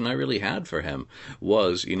question I really had for him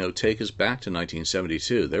was, take us back to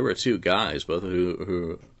 1972. There were two guys, both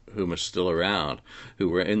whom are still around, who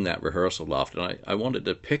were in that rehearsal loft, and I wanted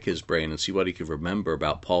to pick his brain and see what he could remember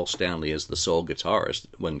about Paul Stanley as the sole guitarist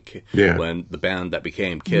when the band that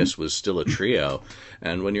became Kiss was still a trio.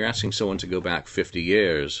 And when you're asking someone to go back 50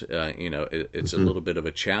 years, it's a little bit of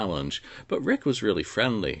a challenge. But Rik was really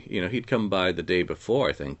friendly. He'd come by the day before,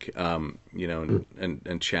 I think, and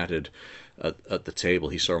chatted at the table.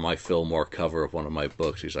 He saw my Fillmore cover of one of my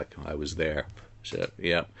books. He's like, I was there. So,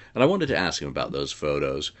 yeah. And I wanted to ask him about those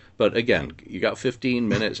photos. But again, you got 15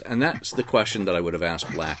 minutes, and that's the question that I would have asked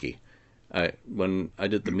Blackie. When I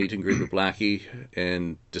did the meet and greet with Blackie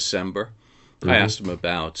in December, I asked him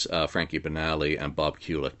about Frankie Banali and Bob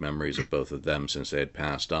Kulick, memories of both of them since they had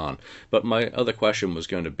passed on. But my other question was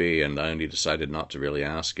going to be, and I only decided not to really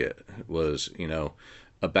ask it, was,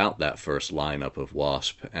 about that first lineup of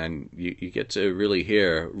WASP. And you get to really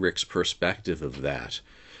hear Rik's perspective of that.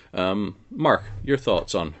 Mark, your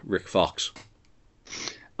thoughts on Rik Fox?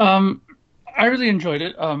 I really enjoyed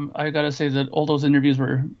it. I gotta say that all those interviews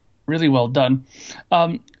were really well done.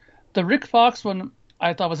 The Rik Fox one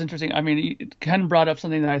I thought was interesting. I mean, Ken brought up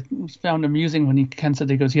something that I found amusing when Ken said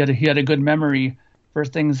he had a good memory for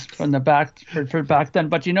things from the back for back then.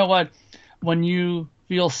 But you know what? When you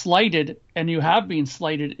feel slighted, and you have been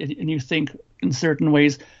slighted, and you think in certain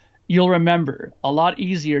ways, you'll remember a lot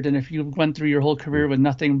easier than if you went through your whole career with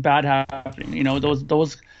nothing bad happening. You know, those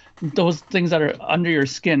things that are under your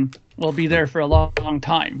skin will be there for a long, long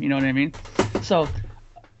time. You know what I mean? So,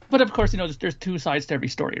 but of course, you know, there's two sides to every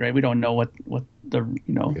story, right? We don't know what the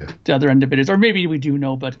the other end of it is, or maybe we do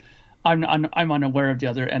know, but I'm unaware of the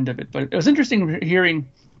other end of it. But it was interesting hearing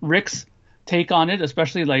Rik's take on it,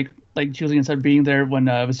 especially like Julian said, being there when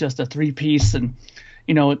it was just a 3-piece, and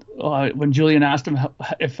you know, when Julian asked him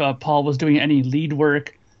if Paul was doing any lead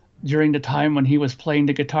work during the time when he was playing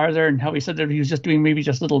the guitar there, and how he said that he was just doing maybe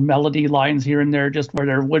just little melody lines here and there, just where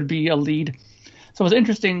there would be a lead. So it was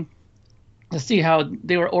interesting to see how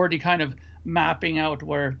they were already kind of mapping out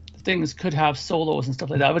where things could have solos and stuff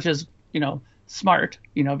like that, which is, you know, smart,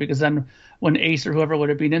 you know, because then when Ace or whoever would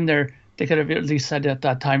have been in there, they could have at least said at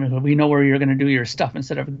that time, we know where you're going to do your stuff,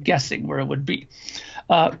 instead of guessing where it would be.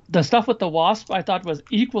 The stuff with the WASP I thought was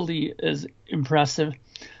equally as impressive.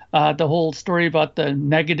 The whole story about the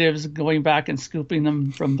negatives, going back and scooping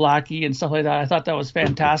them from Blackie and stuff like that, I thought that was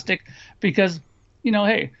fantastic, because, you know,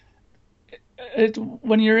 hey,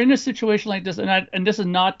 when you're in a situation like this, and this is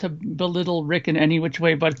not to belittle Rik in any which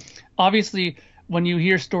way, but obviously when you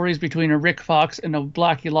hear stories between a Rik Fox and a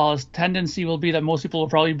Blackie Lawless, tendency will be that most people will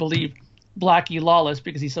probably believe Blackie Lawless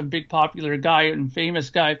because he's some big popular guy and famous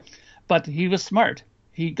guy. But he was smart.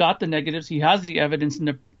 He got the negatives. He has the evidence and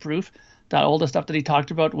the proof that all the stuff that he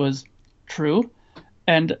talked about was true.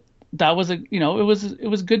 And that was it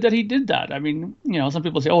was good that he did that. I mean, you know, some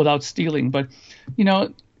people say, oh, that's stealing, but you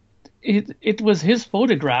know, it was his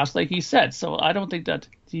photographs, like he said. So I don't think that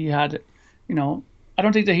he had, you know, I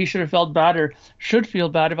don't think that he should have felt bad or should feel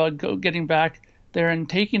bad about getting back there and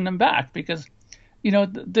taking them back, because, you know,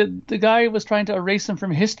 the guy was trying to erase them from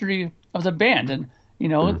history of the band. And, you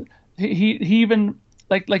know, he even,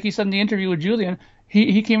 like he said in the interview with Julian,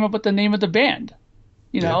 he came up with the name of the band.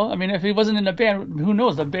 You know, I mean, if he wasn't in the band, who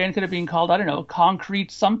knows? The band could have been called, I don't know, Concrete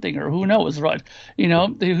something, or who knows what, you know,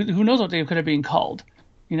 who knows what they could have been called,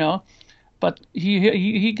 you know. But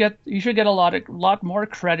he should get a lot more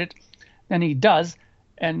credit than he does.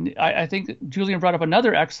 And I think Julian brought up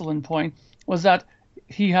another excellent point, was that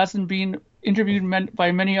he hasn't been interviewed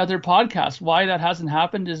by many other podcasts. Why that hasn't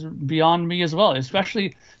happened is beyond me as well,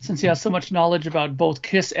 especially since he has so much knowledge about both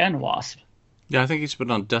Kiss and WASP. Yeah, I think he's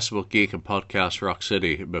been on Decibel Geek and Podcast Rock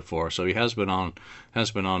City before, so he has been on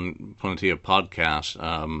plenty of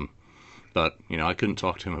podcasts. But, you know, I couldn't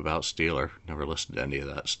talk to him about Steeler. Never listened to any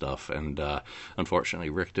of that stuff. And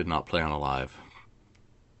unfortunately, Rik did not play on Alive.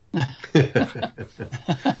 Oh,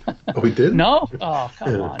 we did? No? Oh,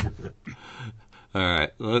 come on. All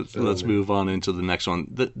right, let's move on into the next one.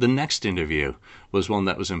 The next interview was one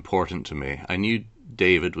that was important to me. I knew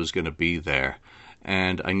David was going to be there,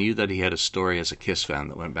 and I knew that he had a story as a Kiss fan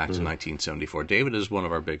that went back to 1974. David is one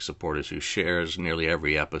of our big supporters who shares nearly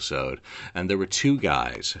every episode, and there were two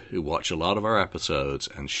guys who watch a lot of our episodes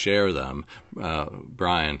and share them.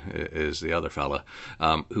 Brian is the other fella,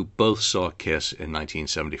 who both saw Kiss in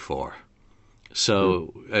 1974.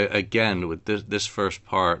 So again, with this first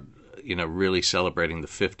part, you know, really celebrating the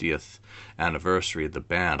 50th anniversary of the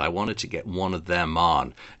band, I wanted to get one of them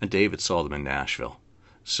on, and David saw them in Nashville.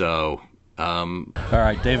 So, all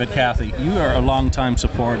right, David, Cathey, you are a longtime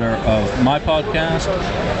supporter of my podcast,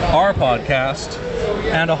 our podcast,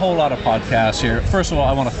 and a whole lot of podcasts here. First of all,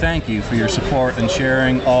 I want to thank you for your support and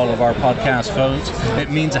sharing all of our podcast votes. It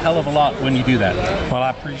means a hell of a lot when you do that. Well, I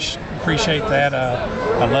appreciate that.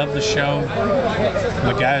 I love the show.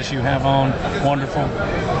 The guys you have on, wonderful.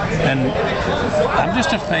 And I'm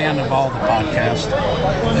just a fan of all the podcasts.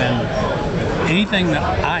 And anything that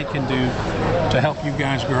I can do to help you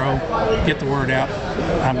guys grow, get the word out,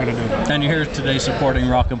 I'm going to do it. And you're here today supporting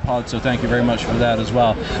Rock and Pod, so thank you very much for that as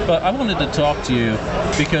well. But I wanted to talk to you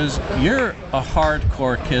because you're a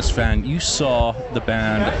hardcore Kiss fan. You saw the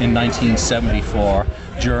band in 1974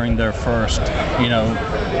 during their first, you know,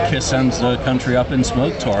 Kiss Sends the Country Up in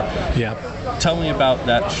Smoke tour. Yeah. Tell me about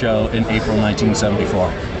that show in April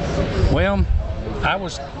 1974. Well, I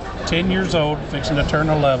was 10 years old, fixing to turn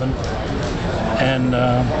 11. And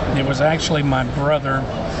it was actually my brother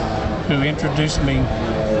who introduced me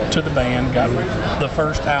to the band, got the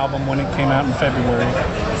first album when it came out in February.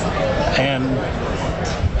 And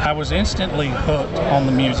I was instantly hooked on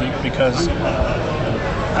the music because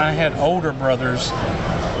I had older brothers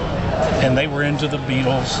and they were into the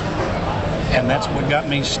Beatles. And that's what got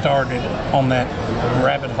me started on that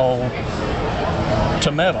rabbit hole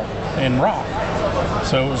to metal and rock.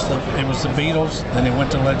 So it was the Beatles, then it went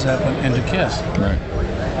to Led Zeppelin and to Kiss. Right.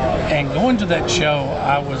 And going to that show,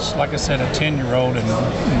 I was, like I said, a 10-year-old and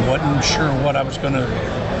wasn't sure what I was going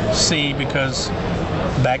to see because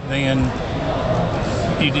back then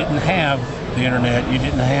you didn't have the internet, you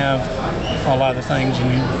didn't have a lot of things,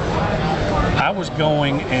 and I was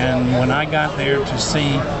going, and when I got there to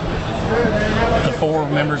see the 4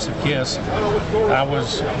 members of KISS, I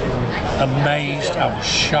was amazed, I was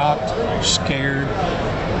shocked, scared,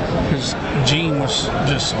 because Gene was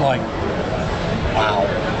just like, wow.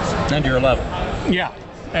 And you're 11. Yeah,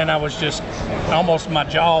 and I was just, almost my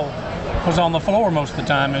jaw was on the floor most of the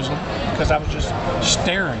time because I was just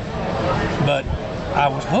staring. But I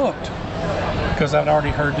was hooked because I'd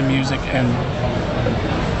already heard the music, and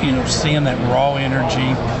seeing that raw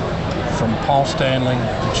energy from Paul Stanley,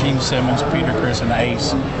 Gene Simmons, Peter Criss, and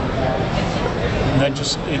Ace. That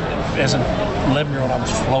just, as an 11-year-old, I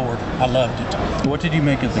was floored. I loved it. What did you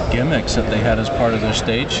make of the gimmicks that they had as part of their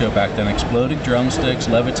stage show back then? Exploding drumsticks,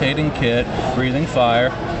 levitating kit, breathing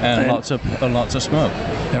fire, and lots of smoke.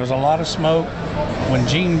 There was a lot of smoke. When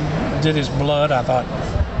Gene did his blood, I thought,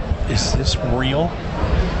 is this real?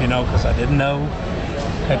 Because I didn't know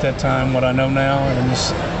at that time what I know now, and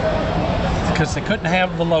because they couldn't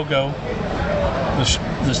have the logo.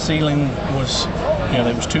 The ceiling was,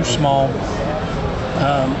 it was too small.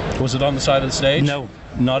 Was it on the side of the stage? No.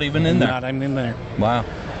 Not even in there? Not even in there. Wow.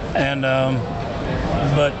 And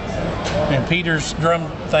Peter's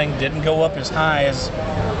drum thing didn't go up as high as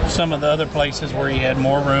some of the other places where he had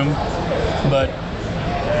more room, but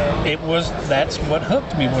that's what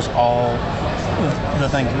hooked me, was all the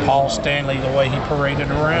thing. Paul Stanley, the way he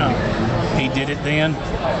paraded around, he did it then,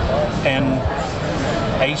 and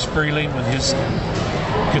Ace Frehley with his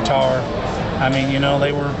guitar. I mean,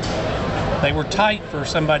 they were tight for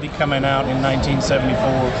somebody coming out in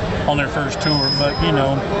 1974 on their first tour, but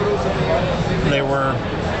they were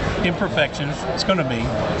imperfections. It's going to be,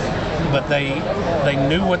 but they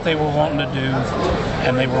knew what they were wanting to do,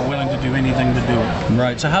 and they were willing to do anything to do it.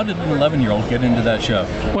 Right. So how did an 11-year-old get into that show?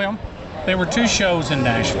 Well, there were 2 shows in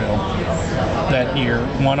Nashville that year.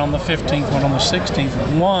 One on the 15th, one on the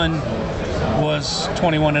 16th. One was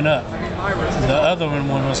 21 and up. The other one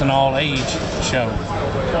was an all-age show.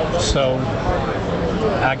 So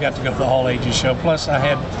I got to go to the all-ages show. Plus I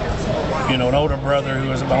had, an older brother who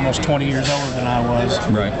was almost 20 years older than I was.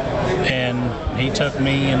 Right. And he took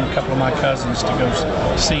me and a couple of my cousins to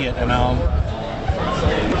go see it, and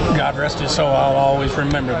God rest his soul, I'll always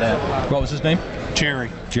remember that. What was his name?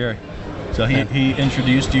 Jerry. So he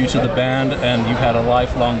introduced you to the band, and you've had a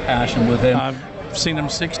lifelong passion with him. I've seen him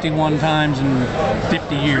 61 times in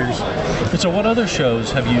 50 years. So what other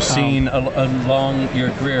shows have you seen along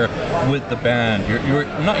your career with the band?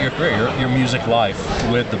 Your music life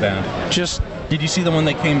with the band. Did you see them when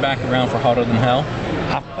they came back around for Hotter Than Hell?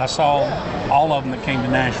 I saw all of them that came to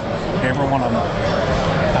Nashville, every one of them.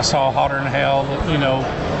 I saw Hotter Than Hell,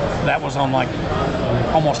 that was on like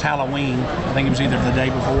almost Halloween. I think it was either the day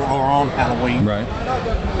before or on Halloween. Right.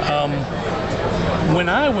 When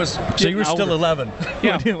I was so you were older, still 11.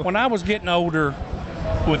 Yeah. When I was getting older,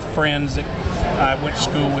 with friends that I went to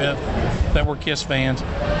school with that were KISS fans,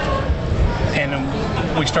 and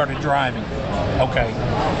we started driving. Okay,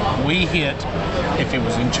 we hit, if it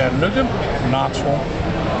was in Chattanooga, Knoxville,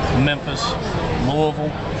 Memphis,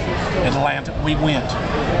 Louisville, Atlanta, we went.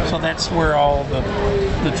 So that's where all the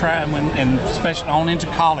and especially on into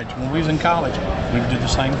college. When we was in college, we would do the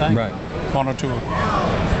same thing. Right. On a tour.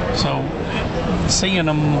 So seeing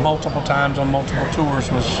them multiple times on multiple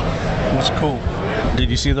tours was cool. Did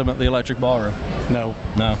you see them at the Electric Ballroom? No.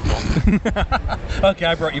 Okay,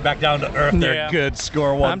 I brought you back down to earth there. Yeah. Good.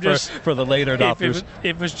 Score one for the later adopters.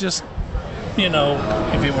 It was just,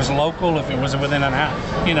 if it was local, if it was within an hour,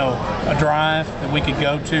 a drive that we could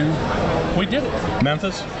go to, we did it.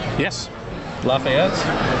 Memphis? Yes. Lafayette?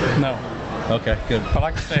 No. Okay, good. But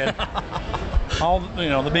like I said, all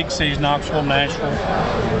the big cities, Knoxville, Nashville,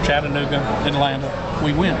 Chattanooga, Atlanta,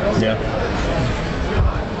 we went. Yeah.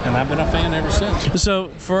 And I've been a fan ever since. So,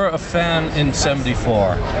 for a fan in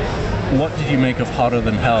 '74, what did you make of Hotter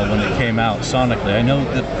Than Hell when it came out sonically? I know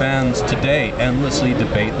that fans today endlessly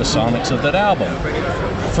debate the sonics of that album.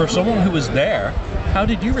 For someone who was there, how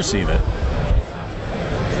did you receive it?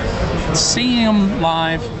 Seeing them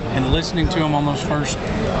live and listening to them on those first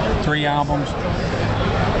 3 albums,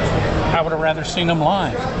 I would have rather seen them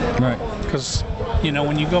live. Right. Because,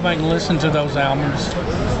 when you go back and listen to those albums,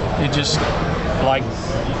 it just, like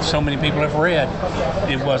so many people have read,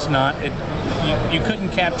 it was not, you couldn't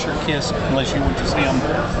capture KISS unless you went to see them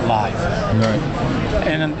live. Right.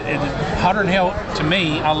 And Hotter Than Hell, to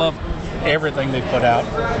me, I love everything they put out,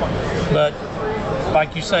 but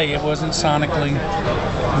like you say, it wasn't sonically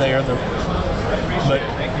there. but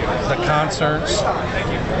the concerts,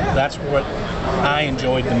 that's what I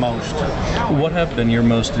enjoyed the most. What have been your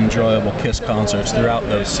most enjoyable Kiss concerts throughout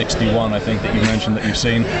those 61, I think, that you mentioned that you've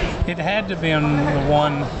seen? It had to be the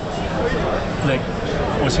one that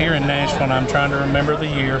was here in Nashville, and I'm trying to remember the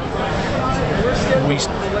year.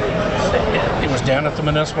 It was down at the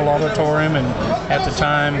Municipal Auditorium, and at the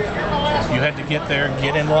time, you had to get there,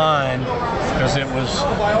 get in line, because it was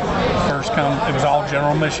first come. It was all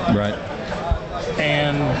general admission. Right.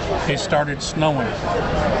 And it started snowing.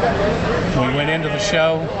 We went into the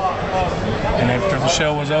show, and after the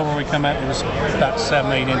show was over, we come out. It was about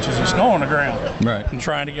 7-8 inches of snow on the ground. Right. And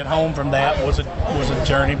trying to get home from that was a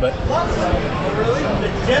journey. But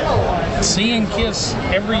seeing Kiss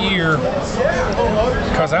every year,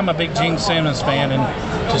 because I'm a big Gene Simmons fan,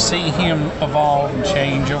 and to see him evolve and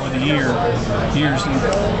change over the years, and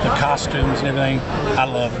the costumes and everything, I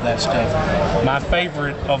love that stuff. My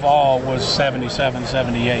favorite of all was 77,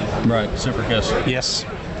 78. Right, Super Kiss. Yes,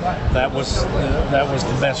 that was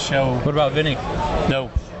the best show. What about Vinny? No.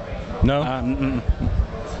 No?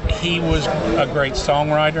 He was a great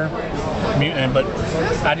songwriter, but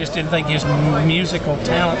I just didn't think his musical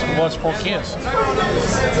talent was for Kiss.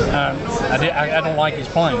 I don't like his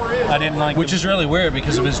playing. I didn't like. Which is really weird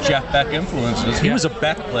because of his Jeff Beck influences. He was a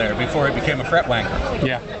Beck player before he became a fret wanker.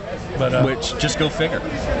 Yeah. But, which, just go figure.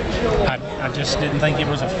 I just didn't think it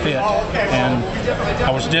was a fit, and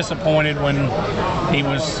I was disappointed when he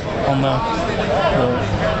was on the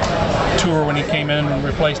tour when he came in and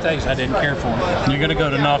replaced Ace. I didn't care for him. You're going to go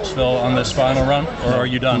to Knoxville on this final run, or are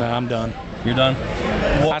you done? No, I'm done. You're done?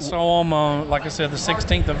 I saw him, like I said, the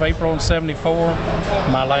 16th of April in 74.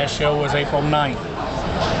 My last show was April 9th,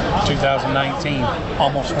 2019.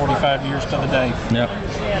 Almost 45 years to the day. Yep.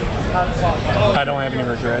 I don't have any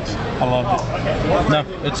regrets. I loved it. No,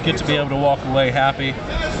 it's good to be able to walk away happy,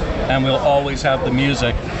 and we'll always have the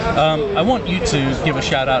music. I want you to give a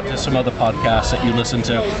shout out to some other podcasts that you listen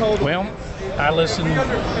to. Well, I listen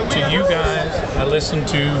to you guys. I listen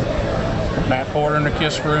to Matt Porter in the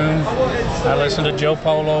Kiss Room. I listen to Joe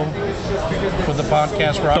Polo with the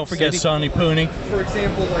podcast Rock Don't forget City. Sonny Pooney. For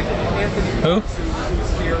example, like Anthony.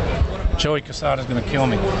 Who? Joey Casada's going to kill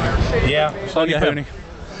me. Yeah, Sonny Pooney.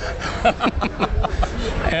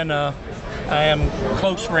 And I am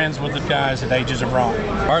close friends with the guys at Ages of Rock.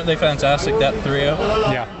 Aren't they fantastic, that trio?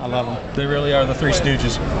 Yeah, I love them. They really are the Three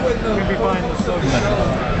Stooges.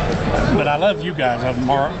 But I love you guys. I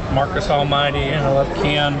love Marcus Almighty, and I love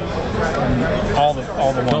Ken, and all the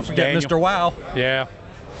ones. Don't forget Daniel. Mr. Wow. Yeah.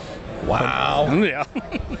 Wow. Yeah.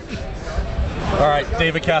 All right,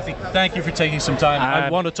 David, Cathey, thank you for taking some time. I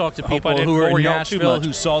want to talk to people who are in Nashville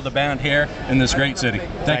who saw the band here in this great city.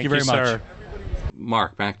 Thank you very much. Sir.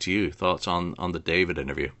 Mark, back to you. Thoughts on the David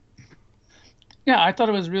interview? Yeah, I thought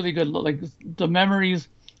it was really good. Like the memories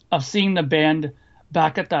of seeing the band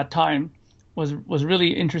back at that time was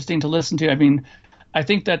really interesting to listen to. I mean, I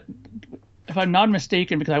think that if I'm not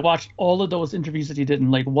mistaken, because I watched all of those interviews that he did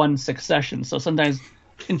in like one succession, so sometimes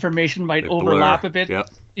information might overlap a bit. Yep.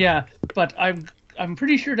 Yeah, but I'm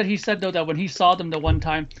pretty sure that he said though that when he saw them the one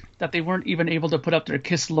time that they weren't even able to put up their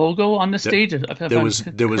Kiss logo on the stage.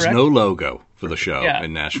 There was no logo for the show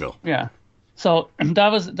in Nashville. Yeah. So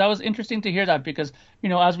that was interesting to hear that because, you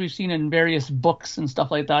know, as we've seen in various books and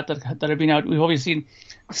stuff like that have been out, we've always seen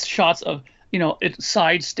shots of, you know, it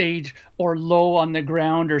side stage or low on the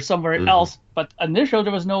ground or somewhere else. But on this show,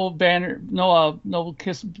 there was no banner, no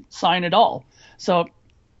Kiss sign at all. So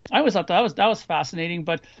I always thought that was fascinating.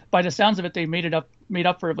 But by the sounds of it, they made up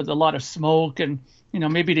for it with a lot of smoke and, you know,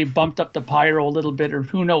 maybe they bumped up the pyro a little bit or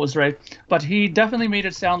who knows, right? But he definitely made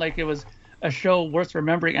it sound like it was a show worth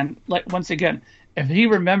remembering. And like once again, if he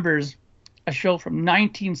remembers a show from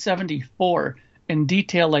 1974 in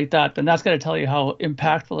detail like that, then that's got to tell you how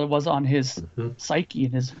impactful it was on his psyche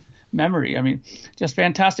and his memory. I mean, just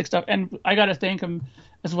fantastic stuff. And I got to thank him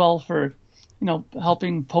as well for, you know,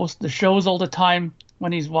 helping post the shows all the time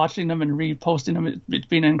when he's watching them and reposting them. It's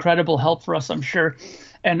been an incredible help for us, I'm sure.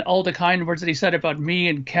 And all the kind words that he said about me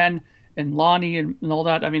and Ken and Lonnie and all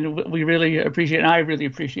that. I mean, we really appreciate it, and I really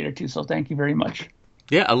appreciate it too. So thank you very much.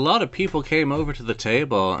 Yeah, a lot of people came over to the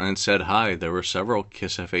table and said hi. There were several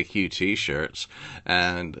Kiss FAQ T-shirts,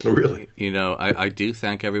 and really, you know, I do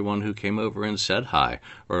thank everyone who came over and said hi,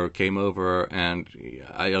 or came over and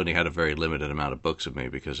I only had a very limited amount of books with me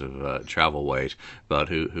because of travel weight, but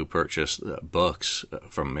who purchased books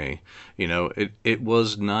from me. You know, it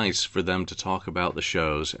was nice for them to talk about the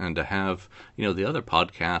shows and to have, you know, the other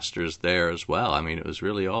podcasters there as well. I mean, it was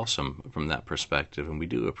really awesome from that perspective, and we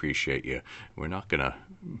do appreciate you. We're not gonna,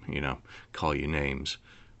 you know, call you names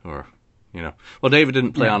or Well, David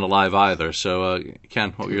didn't play on the live either. So,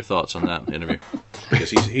 Ken, what were your thoughts on that interview? Because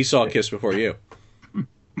he saw Kiss before you.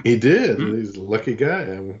 He did. He's a lucky guy.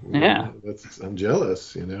 I'm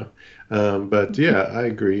jealous, But yeah, I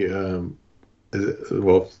agree.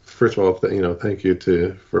 Well, first of all, thank you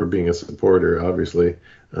for being a supporter, obviously,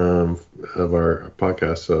 of our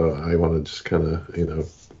podcast. So I want to just kind of,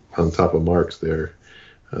 on top of Mark's there,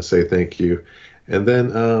 say thank you. And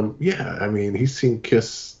then, he's seen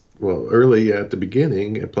Kiss, early at the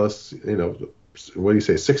beginning, and plus, what do you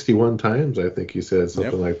say, 61 times? I think he said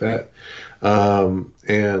something like that. But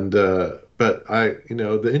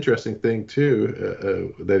the interesting thing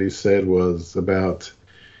too that he said was about,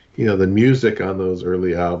 the music on those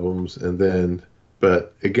early albums,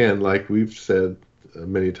 but again, like we've said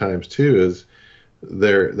many times too, is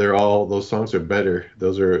they're all, those songs are better.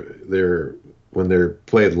 They're when they're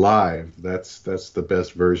played live, that's the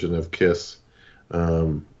best version of Kiss.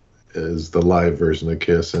 Is the live version of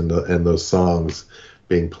Kiss, and those songs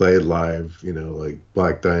being played live, like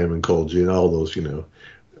Black Diamond, Cold Gin, all those,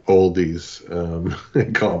 oldies. They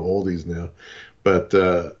call them oldies now, but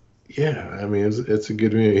it's a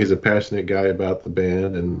good movie. He's a passionate guy about the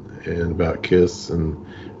band and about Kiss, and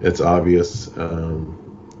it's obvious.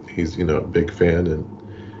 He's a big fan,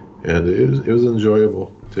 and it was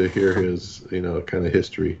enjoyable to hear his kind of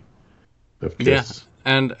history of Kiss. Yeah.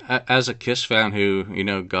 And as a Kiss fan who,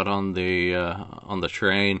 got on the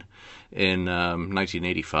train in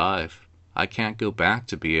 1985, I can't go back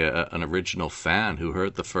to be an original fan who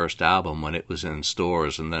heard the first album when it was in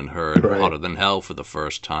stores and then heard Hotter Than Hell for the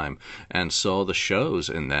first time and saw the shows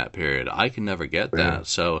in that period. I can never get that.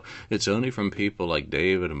 So it's only from people like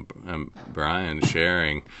David and Brian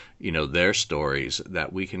sharing, their stories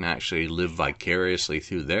that we can actually live vicariously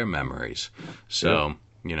through their memories. So...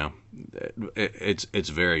 it's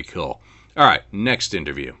very cool. All right, next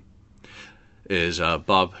interview is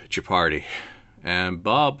Bob Chiappardi. And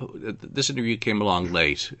Bob, this interview came along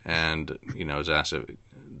late, and, was asked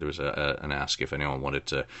there was an ask if anyone wanted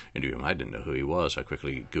to interview him. I didn't know who he was. I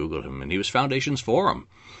quickly Googled him, and he was Foundation's Forum.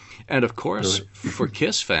 And, of course, for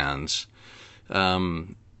Kiss fans, the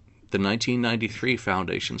 1993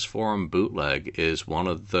 Foundation's Forum bootleg is one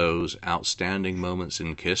of those outstanding moments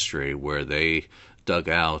in history where they dug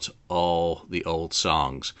out all the old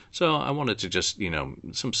songs. So I wanted to just,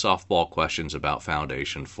 some softball questions about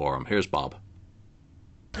Foundation Forum. Here's Bob.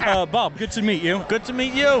 Bob, good to meet you. Good to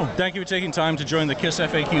meet you. Thank you for taking time to join the Kiss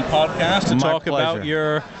FAQ podcast to talk about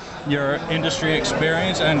your industry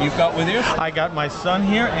experience. And you've got with you? I got my son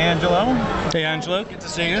here, Angelo. Hey, Angelo. Good to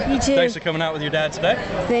see you. You too. Thanks for coming out with your dad today.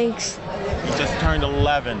 Thanks. He just turned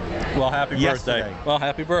 11. Well, happy Yesterday. birthday. Well,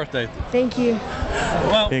 happy birthday. Thank you.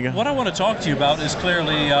 Well, what I want to talk to you about is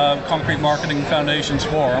clearly Concrete Marketing Foundation's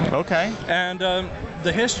Forum. Okay. And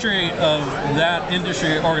the history of that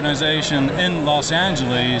industry organization in Los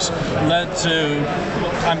Angeles led to,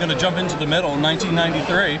 I'm going to jump into the middle,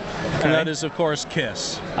 1993, and that is, of course,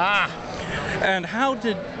 Kiss. And how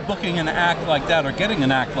did booking an act like that, or getting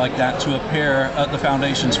an act like that, to appear at the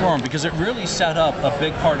Foundation's Forum? Because it really set up a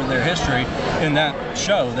big part of their history. In that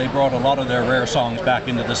show, they brought a lot of their rare songs back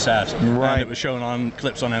into the set, right. And it was shown on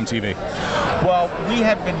clips on MTV. Well, we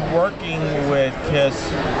had been working with Kiss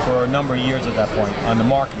for a number of years at that point on the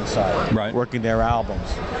marketing side, right. Working their albums.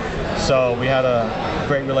 So we had a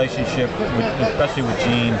great relationship, especially with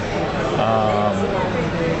Gene.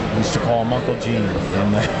 We used to call him Uncle Gene.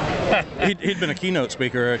 And He'd been a keynote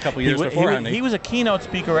speaker a couple years before, he was a keynote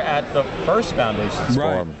speaker at the first Foundation's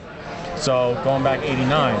Forum. So going back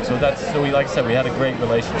 '89. So like I said, we had a great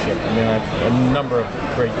relationship. I mean, a number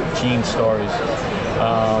of great Gene stories.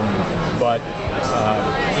 But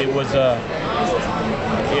it was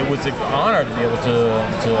an honor to be able to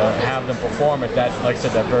have them perform at that, like I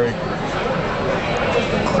said, that very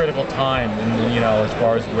critical time, and as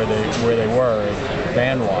far as where they were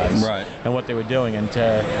band-wise, right, and what they were doing, and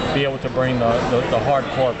to be able to bring the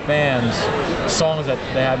hardcore fans songs that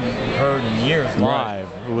they hadn't heard in years live.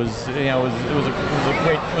 Right. It was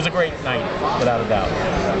a great night, without a doubt.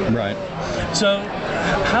 Right. So,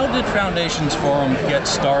 how did Foundation's Forum get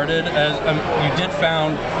started? As you did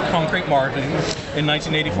found Concrete Marketing in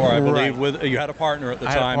 1984, I believe. Right. You had a partner at the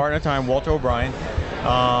time. I had a partner at the time, Walter O'Brien.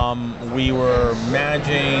 We were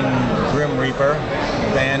managing Grim Reaper.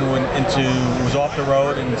 The band was off the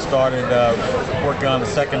road and started working on the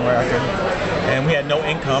second record, and we had no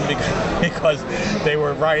income because they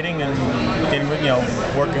were writing and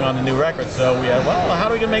working on the new record. So we had, how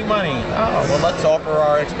are we gonna make money? Oh, well, let's offer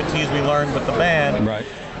our expertise we learned with the band. Right.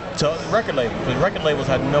 So record labels, because record labels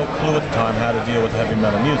had no clue at the time how to deal with heavy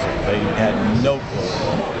metal music. They had no clue.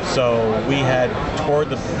 So we had toured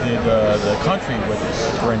the country with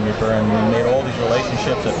Grim Reaper, and we made all these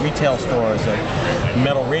relationships at retail stores, at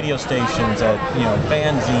metal radio stations, at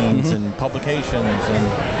fanzines and publications, and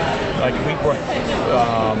like we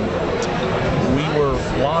were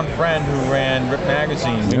Lon Friend, who ran Rip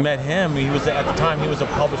Magazine. We met him. He was at the time he was a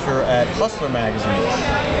publisher at Hustler Magazine,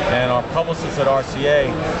 and our publicist at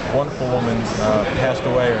RCA, wonderful woman, passed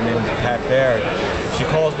away. Her name was Pat Baird. She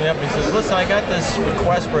calls me up and says, "Listen, I got this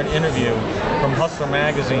request for an interview from Hustler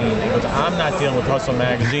Magazine, but I'm not dealing with Hustler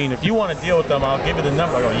Magazine. If you want to deal with them, I'll give you the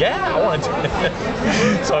number." I go, "Yeah, I want to."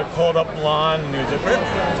 So I called up Lon, and he was like, "Really?"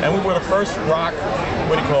 And we were the first rock,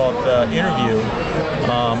 interview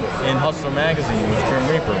in Hustler Magazine with Grim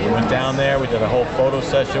Reaper. We went down there, we did a whole photo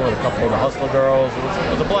session with a couple of the Hustler girls.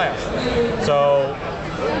 It was a blast. So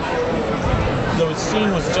the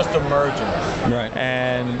scene was just emerging, right?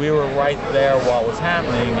 And we were right there while it was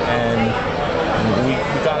happening, and we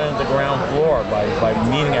got into the ground floor by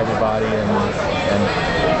meeting everybody and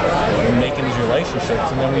making these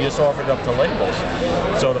relationships, and then we just offered it up to labels.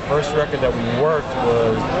 So the first record that we worked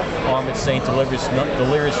was Armored Saint Delirious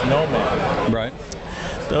Nomad. Right.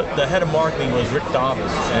 The head of marketing was Rick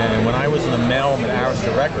Davis, and when I was in the mailroom at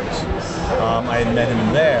Arista Records, I had met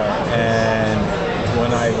him there, and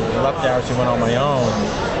when I left Arista and went on my own,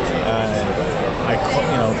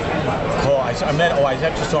 I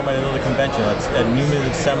actually saw him at another convention at New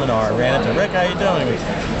Music Seminar. I ran into Rick, how you doing?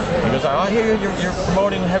 He goes, "I hear you're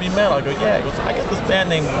promoting heavy metal." I go, "Yeah." He goes, "I got this band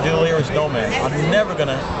named Delirious Nomad. I'm never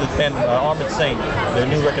gonna, this band, Armored Saint, their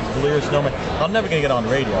new record, Delirious Nomad, I'm never gonna get on the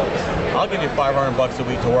radio. I'll give you $500 a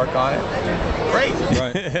week to work on it." Great.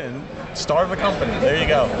 Right. And started a company. There you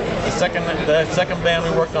go. The second band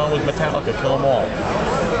we worked on was Metallica, Kill 'Em All.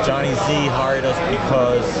 Johnny Z hired us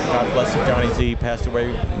because, God bless him, Johnny Z passed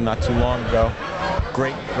away not too long ago.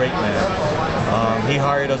 Great man. He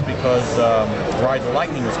hired us because Ride the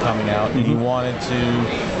Lightning was coming out, and he wanted to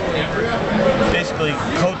basically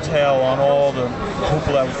coattail on all the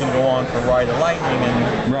hoopla that was going to go on for Ride the Lightning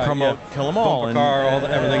and promote Kill 'Em All and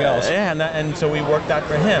everything else. Yeah, and so we worked that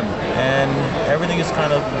for him, and everything has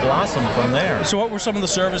kind of blossomed from there. So what were some of the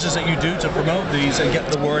services that you do to promote these and get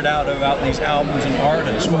the word out about these albums and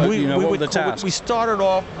artists? What were the tasks? We started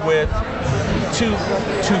off with two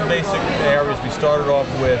basic areas. We started off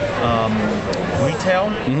with retail.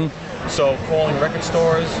 So calling record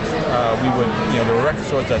stores, we would, there were record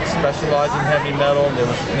stores that specialized in heavy metal. There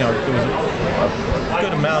was a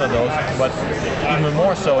good amount of those, but even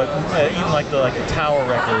more so, even like the Tower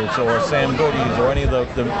Records or Sam Goody's or any of the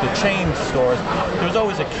chain stores, there was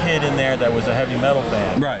always a kid in there that was a heavy metal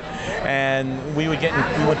fan. Right. And we would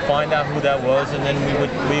find out who that was, and then we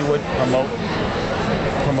would promote.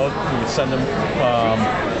 We would send them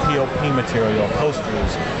POP material,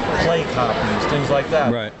 posters, play copies, things like that.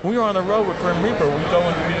 Right. When we were on the road with Grim Reaper, we'd go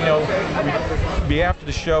and we'd be after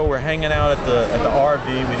the show. We're hanging out at the RV.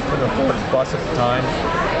 We couldn't afford a bus at the time,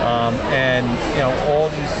 and all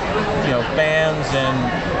these fans and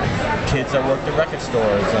kids that worked at record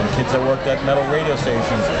stores and kids that worked at metal radio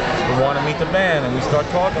stations would want to meet the band, and we start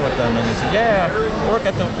talking with them, and they said, "Yeah, I work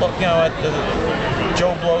at the at the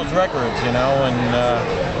Joe Blow's Records,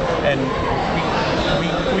 and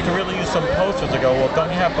we could really use some posters." I go, "Well, don't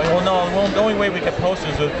you have?" "Well, no. Well, the only way we get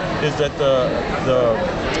posters is that the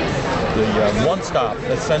One Stop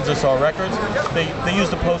that sends us our records, they use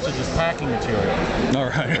the posters as packing material." All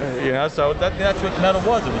right. So that's what metal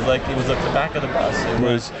was. It was like the back of the bus. It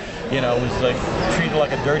was, it was like treated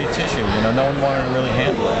like a dirty tissue. No one wanted to really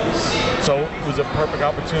handle it. So it was a perfect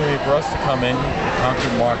opportunity for us to come in, conquer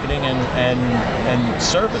marketing, and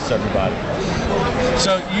service everybody.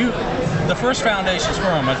 So the first Foundations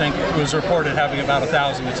Forum, I think, was reported having about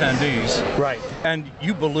 1,000 attendees. Right. And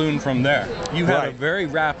you ballooned from there. You had a very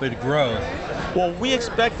rapid growth. Well, we were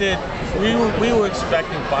expecting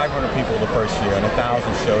 500 people the first year, and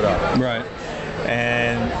 1,000 showed up. Right.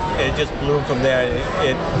 And it just blew from there.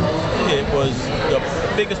 It was the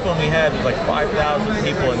biggest one we had was like 5,000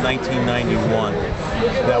 people in 1991.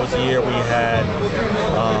 That was the year we had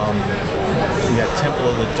Temple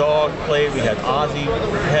of the Dog played. We had Ozzy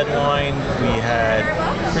headline. We had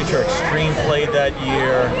pretty sure Extreme played that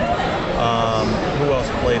year. Who else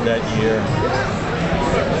played that year?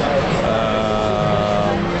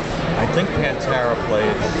 I think Pantera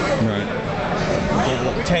played. Right.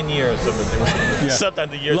 10 years of it.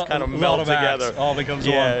 Sometimes the years kind of melt together. All becomes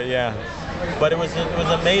one. Yeah. But it was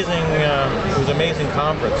amazing. It was an amazing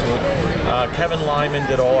conference. Kevin Lyman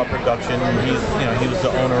did all our production. He was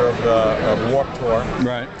the owner of Warped Tour.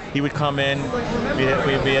 Right. He would come in.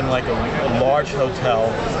 We'd be in like a large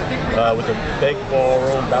hotel with a big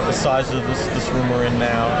ballroom about the size of this room we're in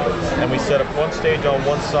now, and we set up one stage on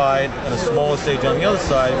one side and a smaller stage on the other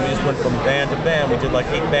side. And we just went from band to band. We did like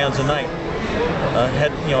 8 bands a night.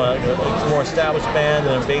 Had a more established band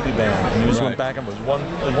and a baby band, and we just went back and forth.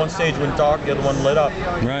 One stage went dark, the other one lit up.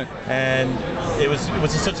 Right. And it was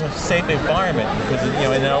such a safe environment because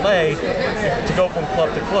in LA, to go from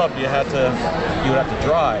club to club, you would have to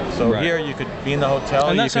drive. So here you could be in the hotel.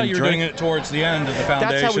 And that's you how you're doing it towards the end of the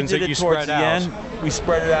foundations. That's how we did it towards the end. We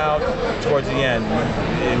spread it out towards the end.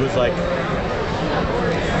 It was like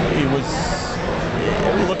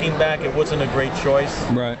looking back, it wasn't a great choice.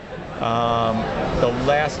 Right. The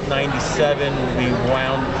last 97 we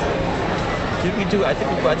wound. Did we do? I think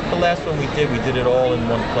the last one we did it all in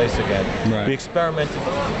one place again. Right. We experimented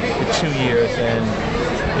for 2 years and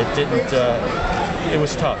it didn't. It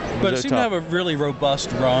was tough. But it seemed to have a really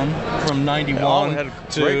robust run from 91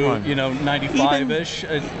 to 95-ish.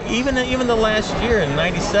 Even the last year in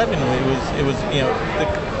 97, it was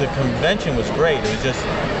the convention was great.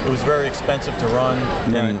 It was very expensive to run,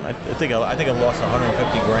 and I think I lost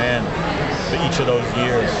 150 grand for each of those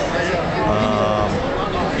years.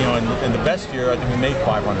 In the best year, I think we made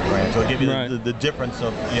 500 grand. So it gives you the difference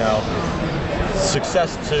of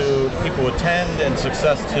success to people who attend and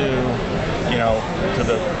success to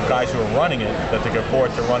the guys who are running it, that they can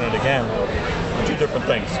afford to run it again. 2 different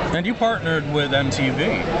things. And you partnered with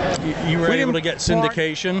MTV. You were able to get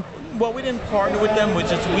syndication. Well, we didn't partner with them. We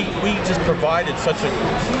just provided such a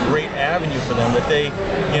great avenue for them that they,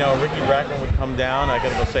 Ricky Rackman would come down. I got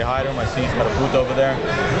to go say hi to him. I see he's got a booth over there.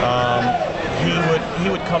 He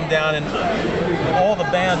would come down, and all the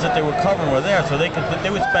bands that they were covering were there, so they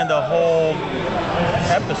would spend a whole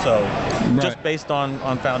episode just based on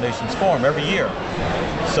Foundation's Forum every year.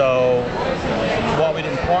 So while we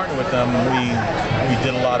didn't partner with them, we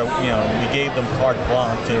did a lot of, we gave them carte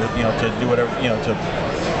blanche to do whatever, to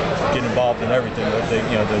get involved in everything that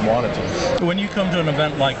they wanted to. When you come to an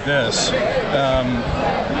event like this,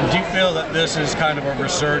 do you feel that this is kind of a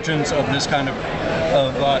resurgence of this kind of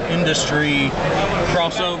industry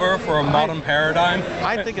crossover for a modern paradigm?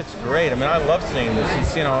 I think it's great. I mean, I love seeing this.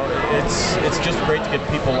 It's just great to get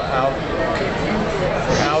people out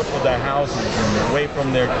of their houses and away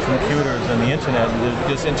from their computers and the internet, and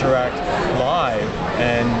just interact live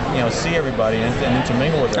and see everybody and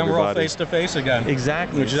intermingle with everybody. And we're all face to face again.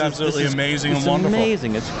 Exactly. Which is absolutely amazing and wonderful. It's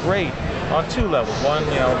amazing. It's great on 2 levels. One,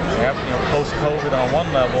 post COVID on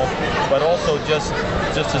 1 level, but also just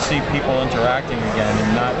to see people interacting again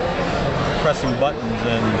and not pressing buttons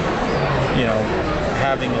and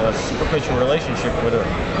having a superficial relationship with a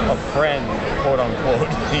friend, quote unquote.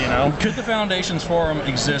 Could the Foundation's Forum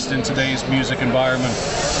exist in today's music environment?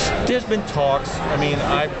 There's been talks. I mean,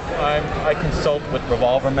 I consult with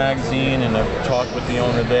Revolver magazine, and I've talked with the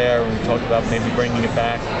owner there, and we talked about maybe bringing it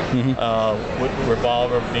back, with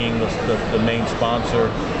Revolver being the main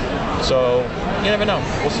sponsor. So you never know.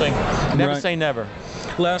 We'll see. Never say never.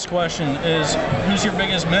 Last question is, who's your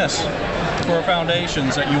biggest miss for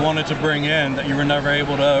Foundations that you wanted to bring in that you were never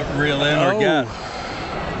able to reel in or get?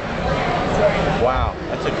 Wow,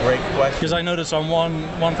 that's a great question. Because I noticed on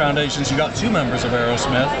one Foundations you got 2 members of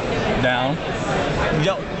Aerosmith down.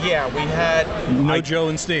 Yeah, we had Joe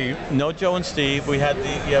and Steve. No Joe and Steve. We had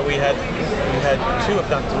we had 2, if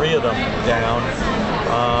not 3 of them down.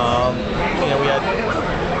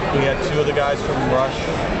 We had 2 of the guys from Rush.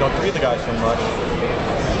 No, 3 of the guys from Rush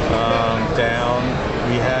down.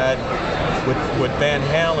 We had with Van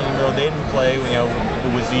Halen, they didn't play.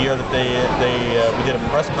 It was the year that we did a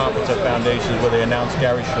press conference at Foundations where they announced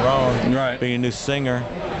Gary Cherone being a new singer.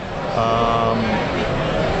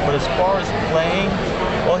 But as far as playing,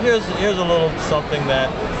 well, here's a little something that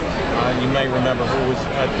you may remember.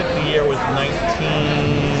 I think the year was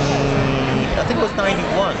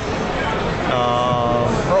 91.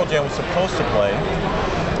 Pearl Jam was supposed to play,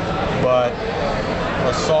 but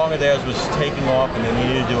a song of theirs was taking off, and they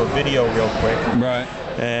needed to do a video real quick. Right.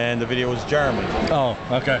 And the video was Jeremy. Oh,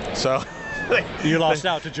 okay. So you lost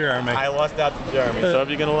out to Jeremy. I lost out to Jeremy. So if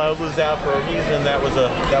you're gonna lose out for a reason, that was a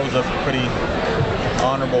pretty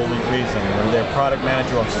honorable reason. And their product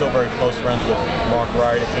manager, I'm still very close friends with, Mark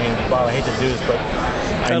Ryder. Bob, I hate to do this, but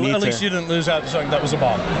at least you didn't lose out to something that was a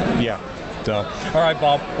bomb. Yeah. So, all right,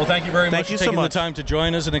 Bob. Well, thank you very much for taking the time to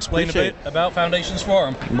join us and explain a bit about Foundations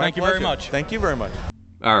Forum. Thank you very much. Thank you very much.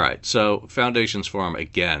 All right, so Foundations Forum,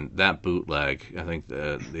 again, that bootleg, I think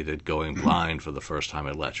they did Going Blind for the first time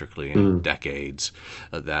electrically in decades.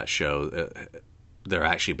 That show, there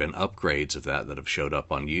have actually been upgrades of that have showed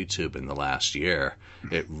up on YouTube in the last year.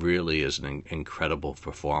 It really is an incredible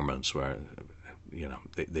performance where,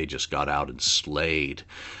 they just got out and slayed.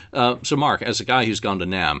 So, Mark, as a guy who's gone to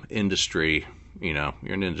NAMM, industry, you're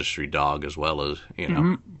an industry dog as well as,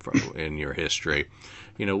 in your history,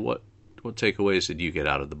 what takeaways did you get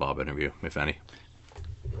out of the Bob interview, if any?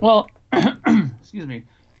 Well, excuse me.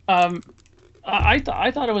 I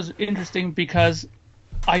thought it was interesting because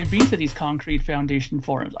I've been to these concrete foundation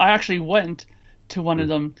forums. I actually went to one of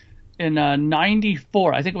them in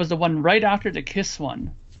 '94. I think it was the one right after the Kiss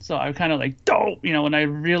one. So I kind of like, dope, when I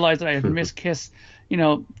realized that I had missed Kiss,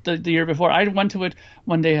 the year before. I went to it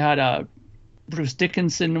when they had Bruce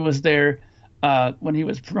Dickinson was there when he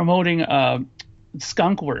was promoting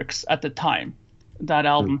Skunk Works at the time, that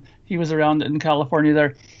album. He was around in California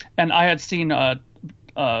there, and I had seen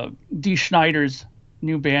Dee Schneider's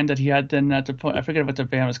new band that he had then at the point. I forget what the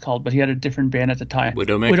band was called, but he had a different band at the time.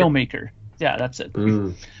 Widowmaker. Yeah, that's it.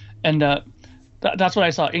 And that's what I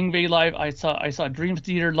saw. Yngwie live. I saw Dream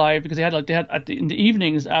Theater live because they had in the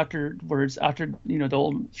evenings afterwards, after the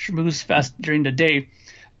old schmooze fest during the day,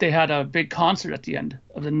 they had a big concert at the end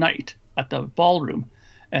of the night at the ballroom.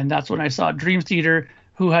 And that's when I saw Dream Theater,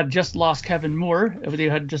 who had just lost Kevin Moore. They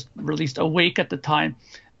had just released Awake at the time.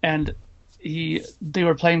 And they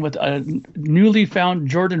were playing with a newly found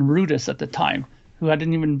Jordan Rudess at the time, who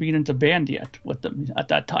hadn't even been into band yet with them at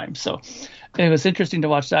that time. So it was interesting to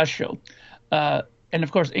watch that show. And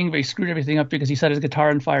of course, Yngwie screwed everything up because he set his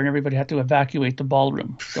guitar on fire and everybody had to evacuate the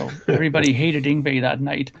ballroom. So everybody hated Yngwie that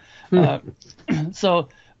night.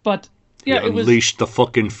 Yeah, it unleashed the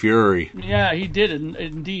fucking fury. Yeah, he did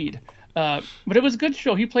indeed. But it was a good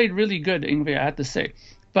show. He played really good, Yngwie, I have to say.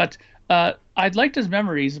 But I'd liked his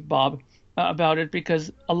memories, Bob, about it,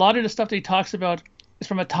 because a lot of the stuff that he talks about is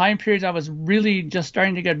from a time period I was really just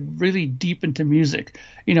starting to get really deep into music.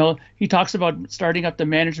 He talks about starting up the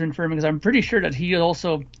management firm, because I'm pretty sure that he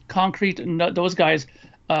also, Concrete and those guys,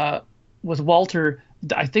 with Walter,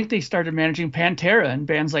 I think they started managing Pantera and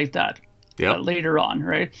bands like that. Later on,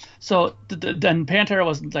 right? So then Pantera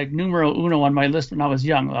was like numero uno on my list when I was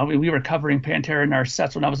young. We were covering Pantera in our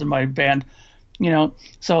sets when I was in my band,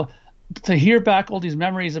 So to hear back all these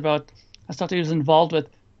memories about stuff that he was involved with,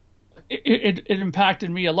 it impacted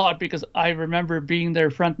me a lot, because I remember being there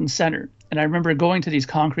front and center, and I remember going to these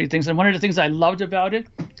concrete things. And one of the things I loved about it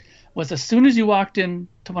was, as soon as you walked in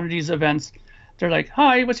to one of these events, they're like,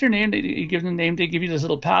 "Hi, what's your name?" You give them the name, they give you this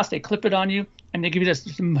little pass, they clip it on you, and they give you this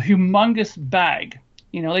humongous bag.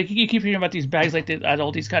 Like you keep hearing about these bags like at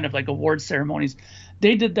all these kind of like award ceremonies.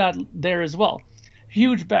 They did that there as well.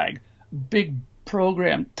 Huge bag, big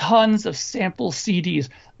program, tons of sample CDs,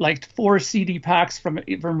 like 4 CD packs from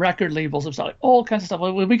record labels and stuff, like all kinds of stuff.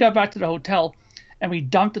 When we got back to the hotel and we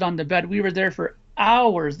dumped it on the bed, we were there for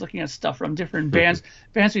hours looking at stuff from different bands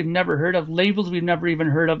we've never heard of, labels we've never even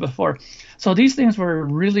heard of before. So these things were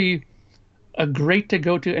really great to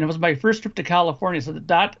go to, and it was my first trip to California, so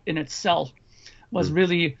that in itself was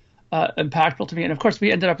really impactful to me. And of course,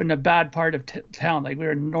 we ended up in a bad part of town, like we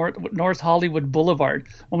were in North Hollywood Boulevard.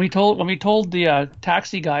 When we told the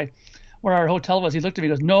taxi guy where our hotel was, he looked at me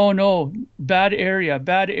and goes, no, bad area.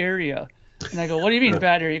 And I go, what do you mean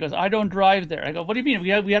bad area? He goes, I don't drive there. I go, what do you mean?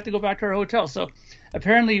 We have to go back to our hotel. So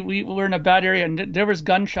apparently we were in a bad area, and there was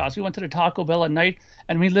gunshots. We went to the Taco Bell at night,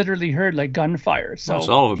 and we literally heard like gunfire.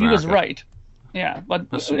 So he was right. Yeah, but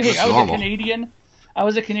hey, I was a Canadian. I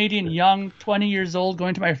was a Canadian, young, 20 years old,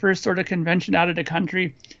 going to my first sort of convention out of the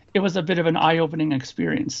country. It was a bit of an eye-opening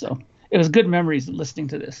experience. So it was good memories listening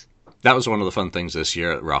to this. That was one of the fun things this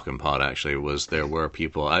year at Rockin' Pod, actually, was there were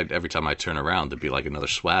people, every time I turn around, there'd be like another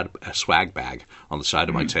swag bag on the side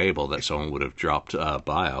of my table that someone would have dropped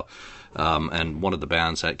by. And one of the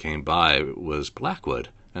bands that came by was Blackwood.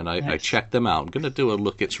 And I checked them out. I'm going to do a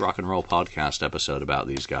Look It's Rock and Roll podcast episode about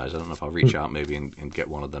these guys. I don't know if I'll reach out maybe and get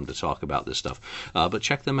one of them to talk about this stuff. But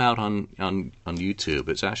check them out on YouTube.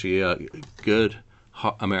 It's actually a good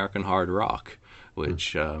American hard rock,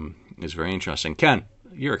 which is very interesting. Ken,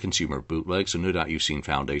 you're a consumer of bootleg, so no doubt you've seen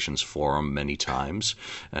Foundations Forum many times.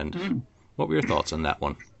 And what were your thoughts on that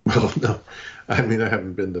one? Well, no. I mean, I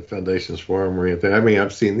haven't been to Foundations Forum or anything. I mean,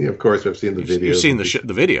 I've seen the videos. You've seen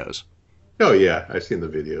the videos. Oh yeah, I've seen the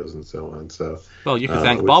videos and so on. So well, you can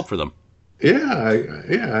thank Bob for them. Yeah,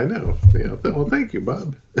 I know. Yeah, well, thank you,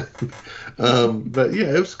 Bob. But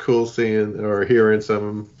yeah, it was cool seeing or hearing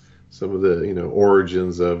some of the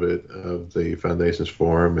origins of it, of the Foundations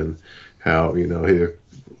Forum, and how he,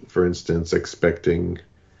 for instance, expecting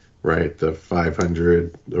right? The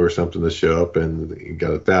 500 or something to show up, and you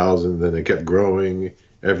got 1,000. Then it kept growing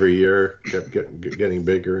every year, kept getting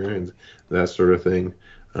bigger, and that sort of thing.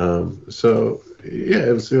 So yeah,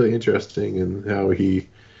 it was really interesting in how he,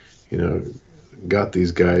 got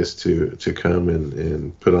these guys to come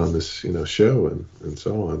and put on this, show and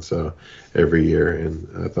so on. So every year,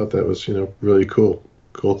 and I thought that was, really cool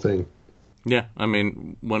thing. Yeah, I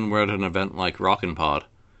mean, when we're at an event like Rockin' Pod,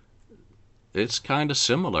 it's kind of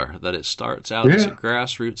similar, that it starts out as a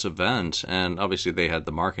grassroots event, and obviously they had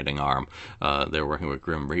the marketing arm. They were working with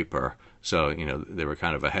Grim Reaper, so they were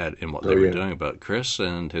kind of ahead in what they were doing. But Chris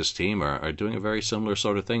and his team are doing a very similar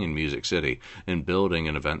sort of thing in Music City, in building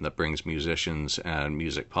an event that brings musicians and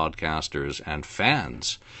music podcasters and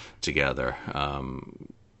fans together,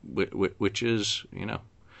 which is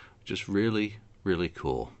just really, really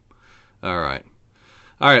cool. All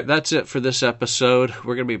right, that's it for this episode.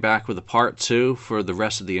 We're going to be back with a part 2 for the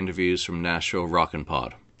rest of the interviews from Nashville Rockin'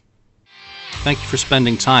 Pod. Thank you for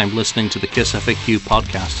spending time listening to the KISS FAQ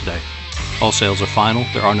podcast today. All sales are final.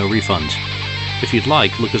 There are no refunds. If you'd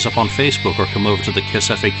like, look us up on Facebook or come over to the KISS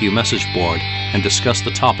FAQ message board and discuss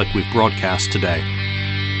the topic we've broadcast today.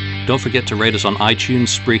 Don't forget to rate us on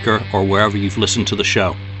iTunes, Spreaker, or wherever you've listened to the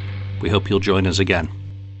show. We hope you'll join us again.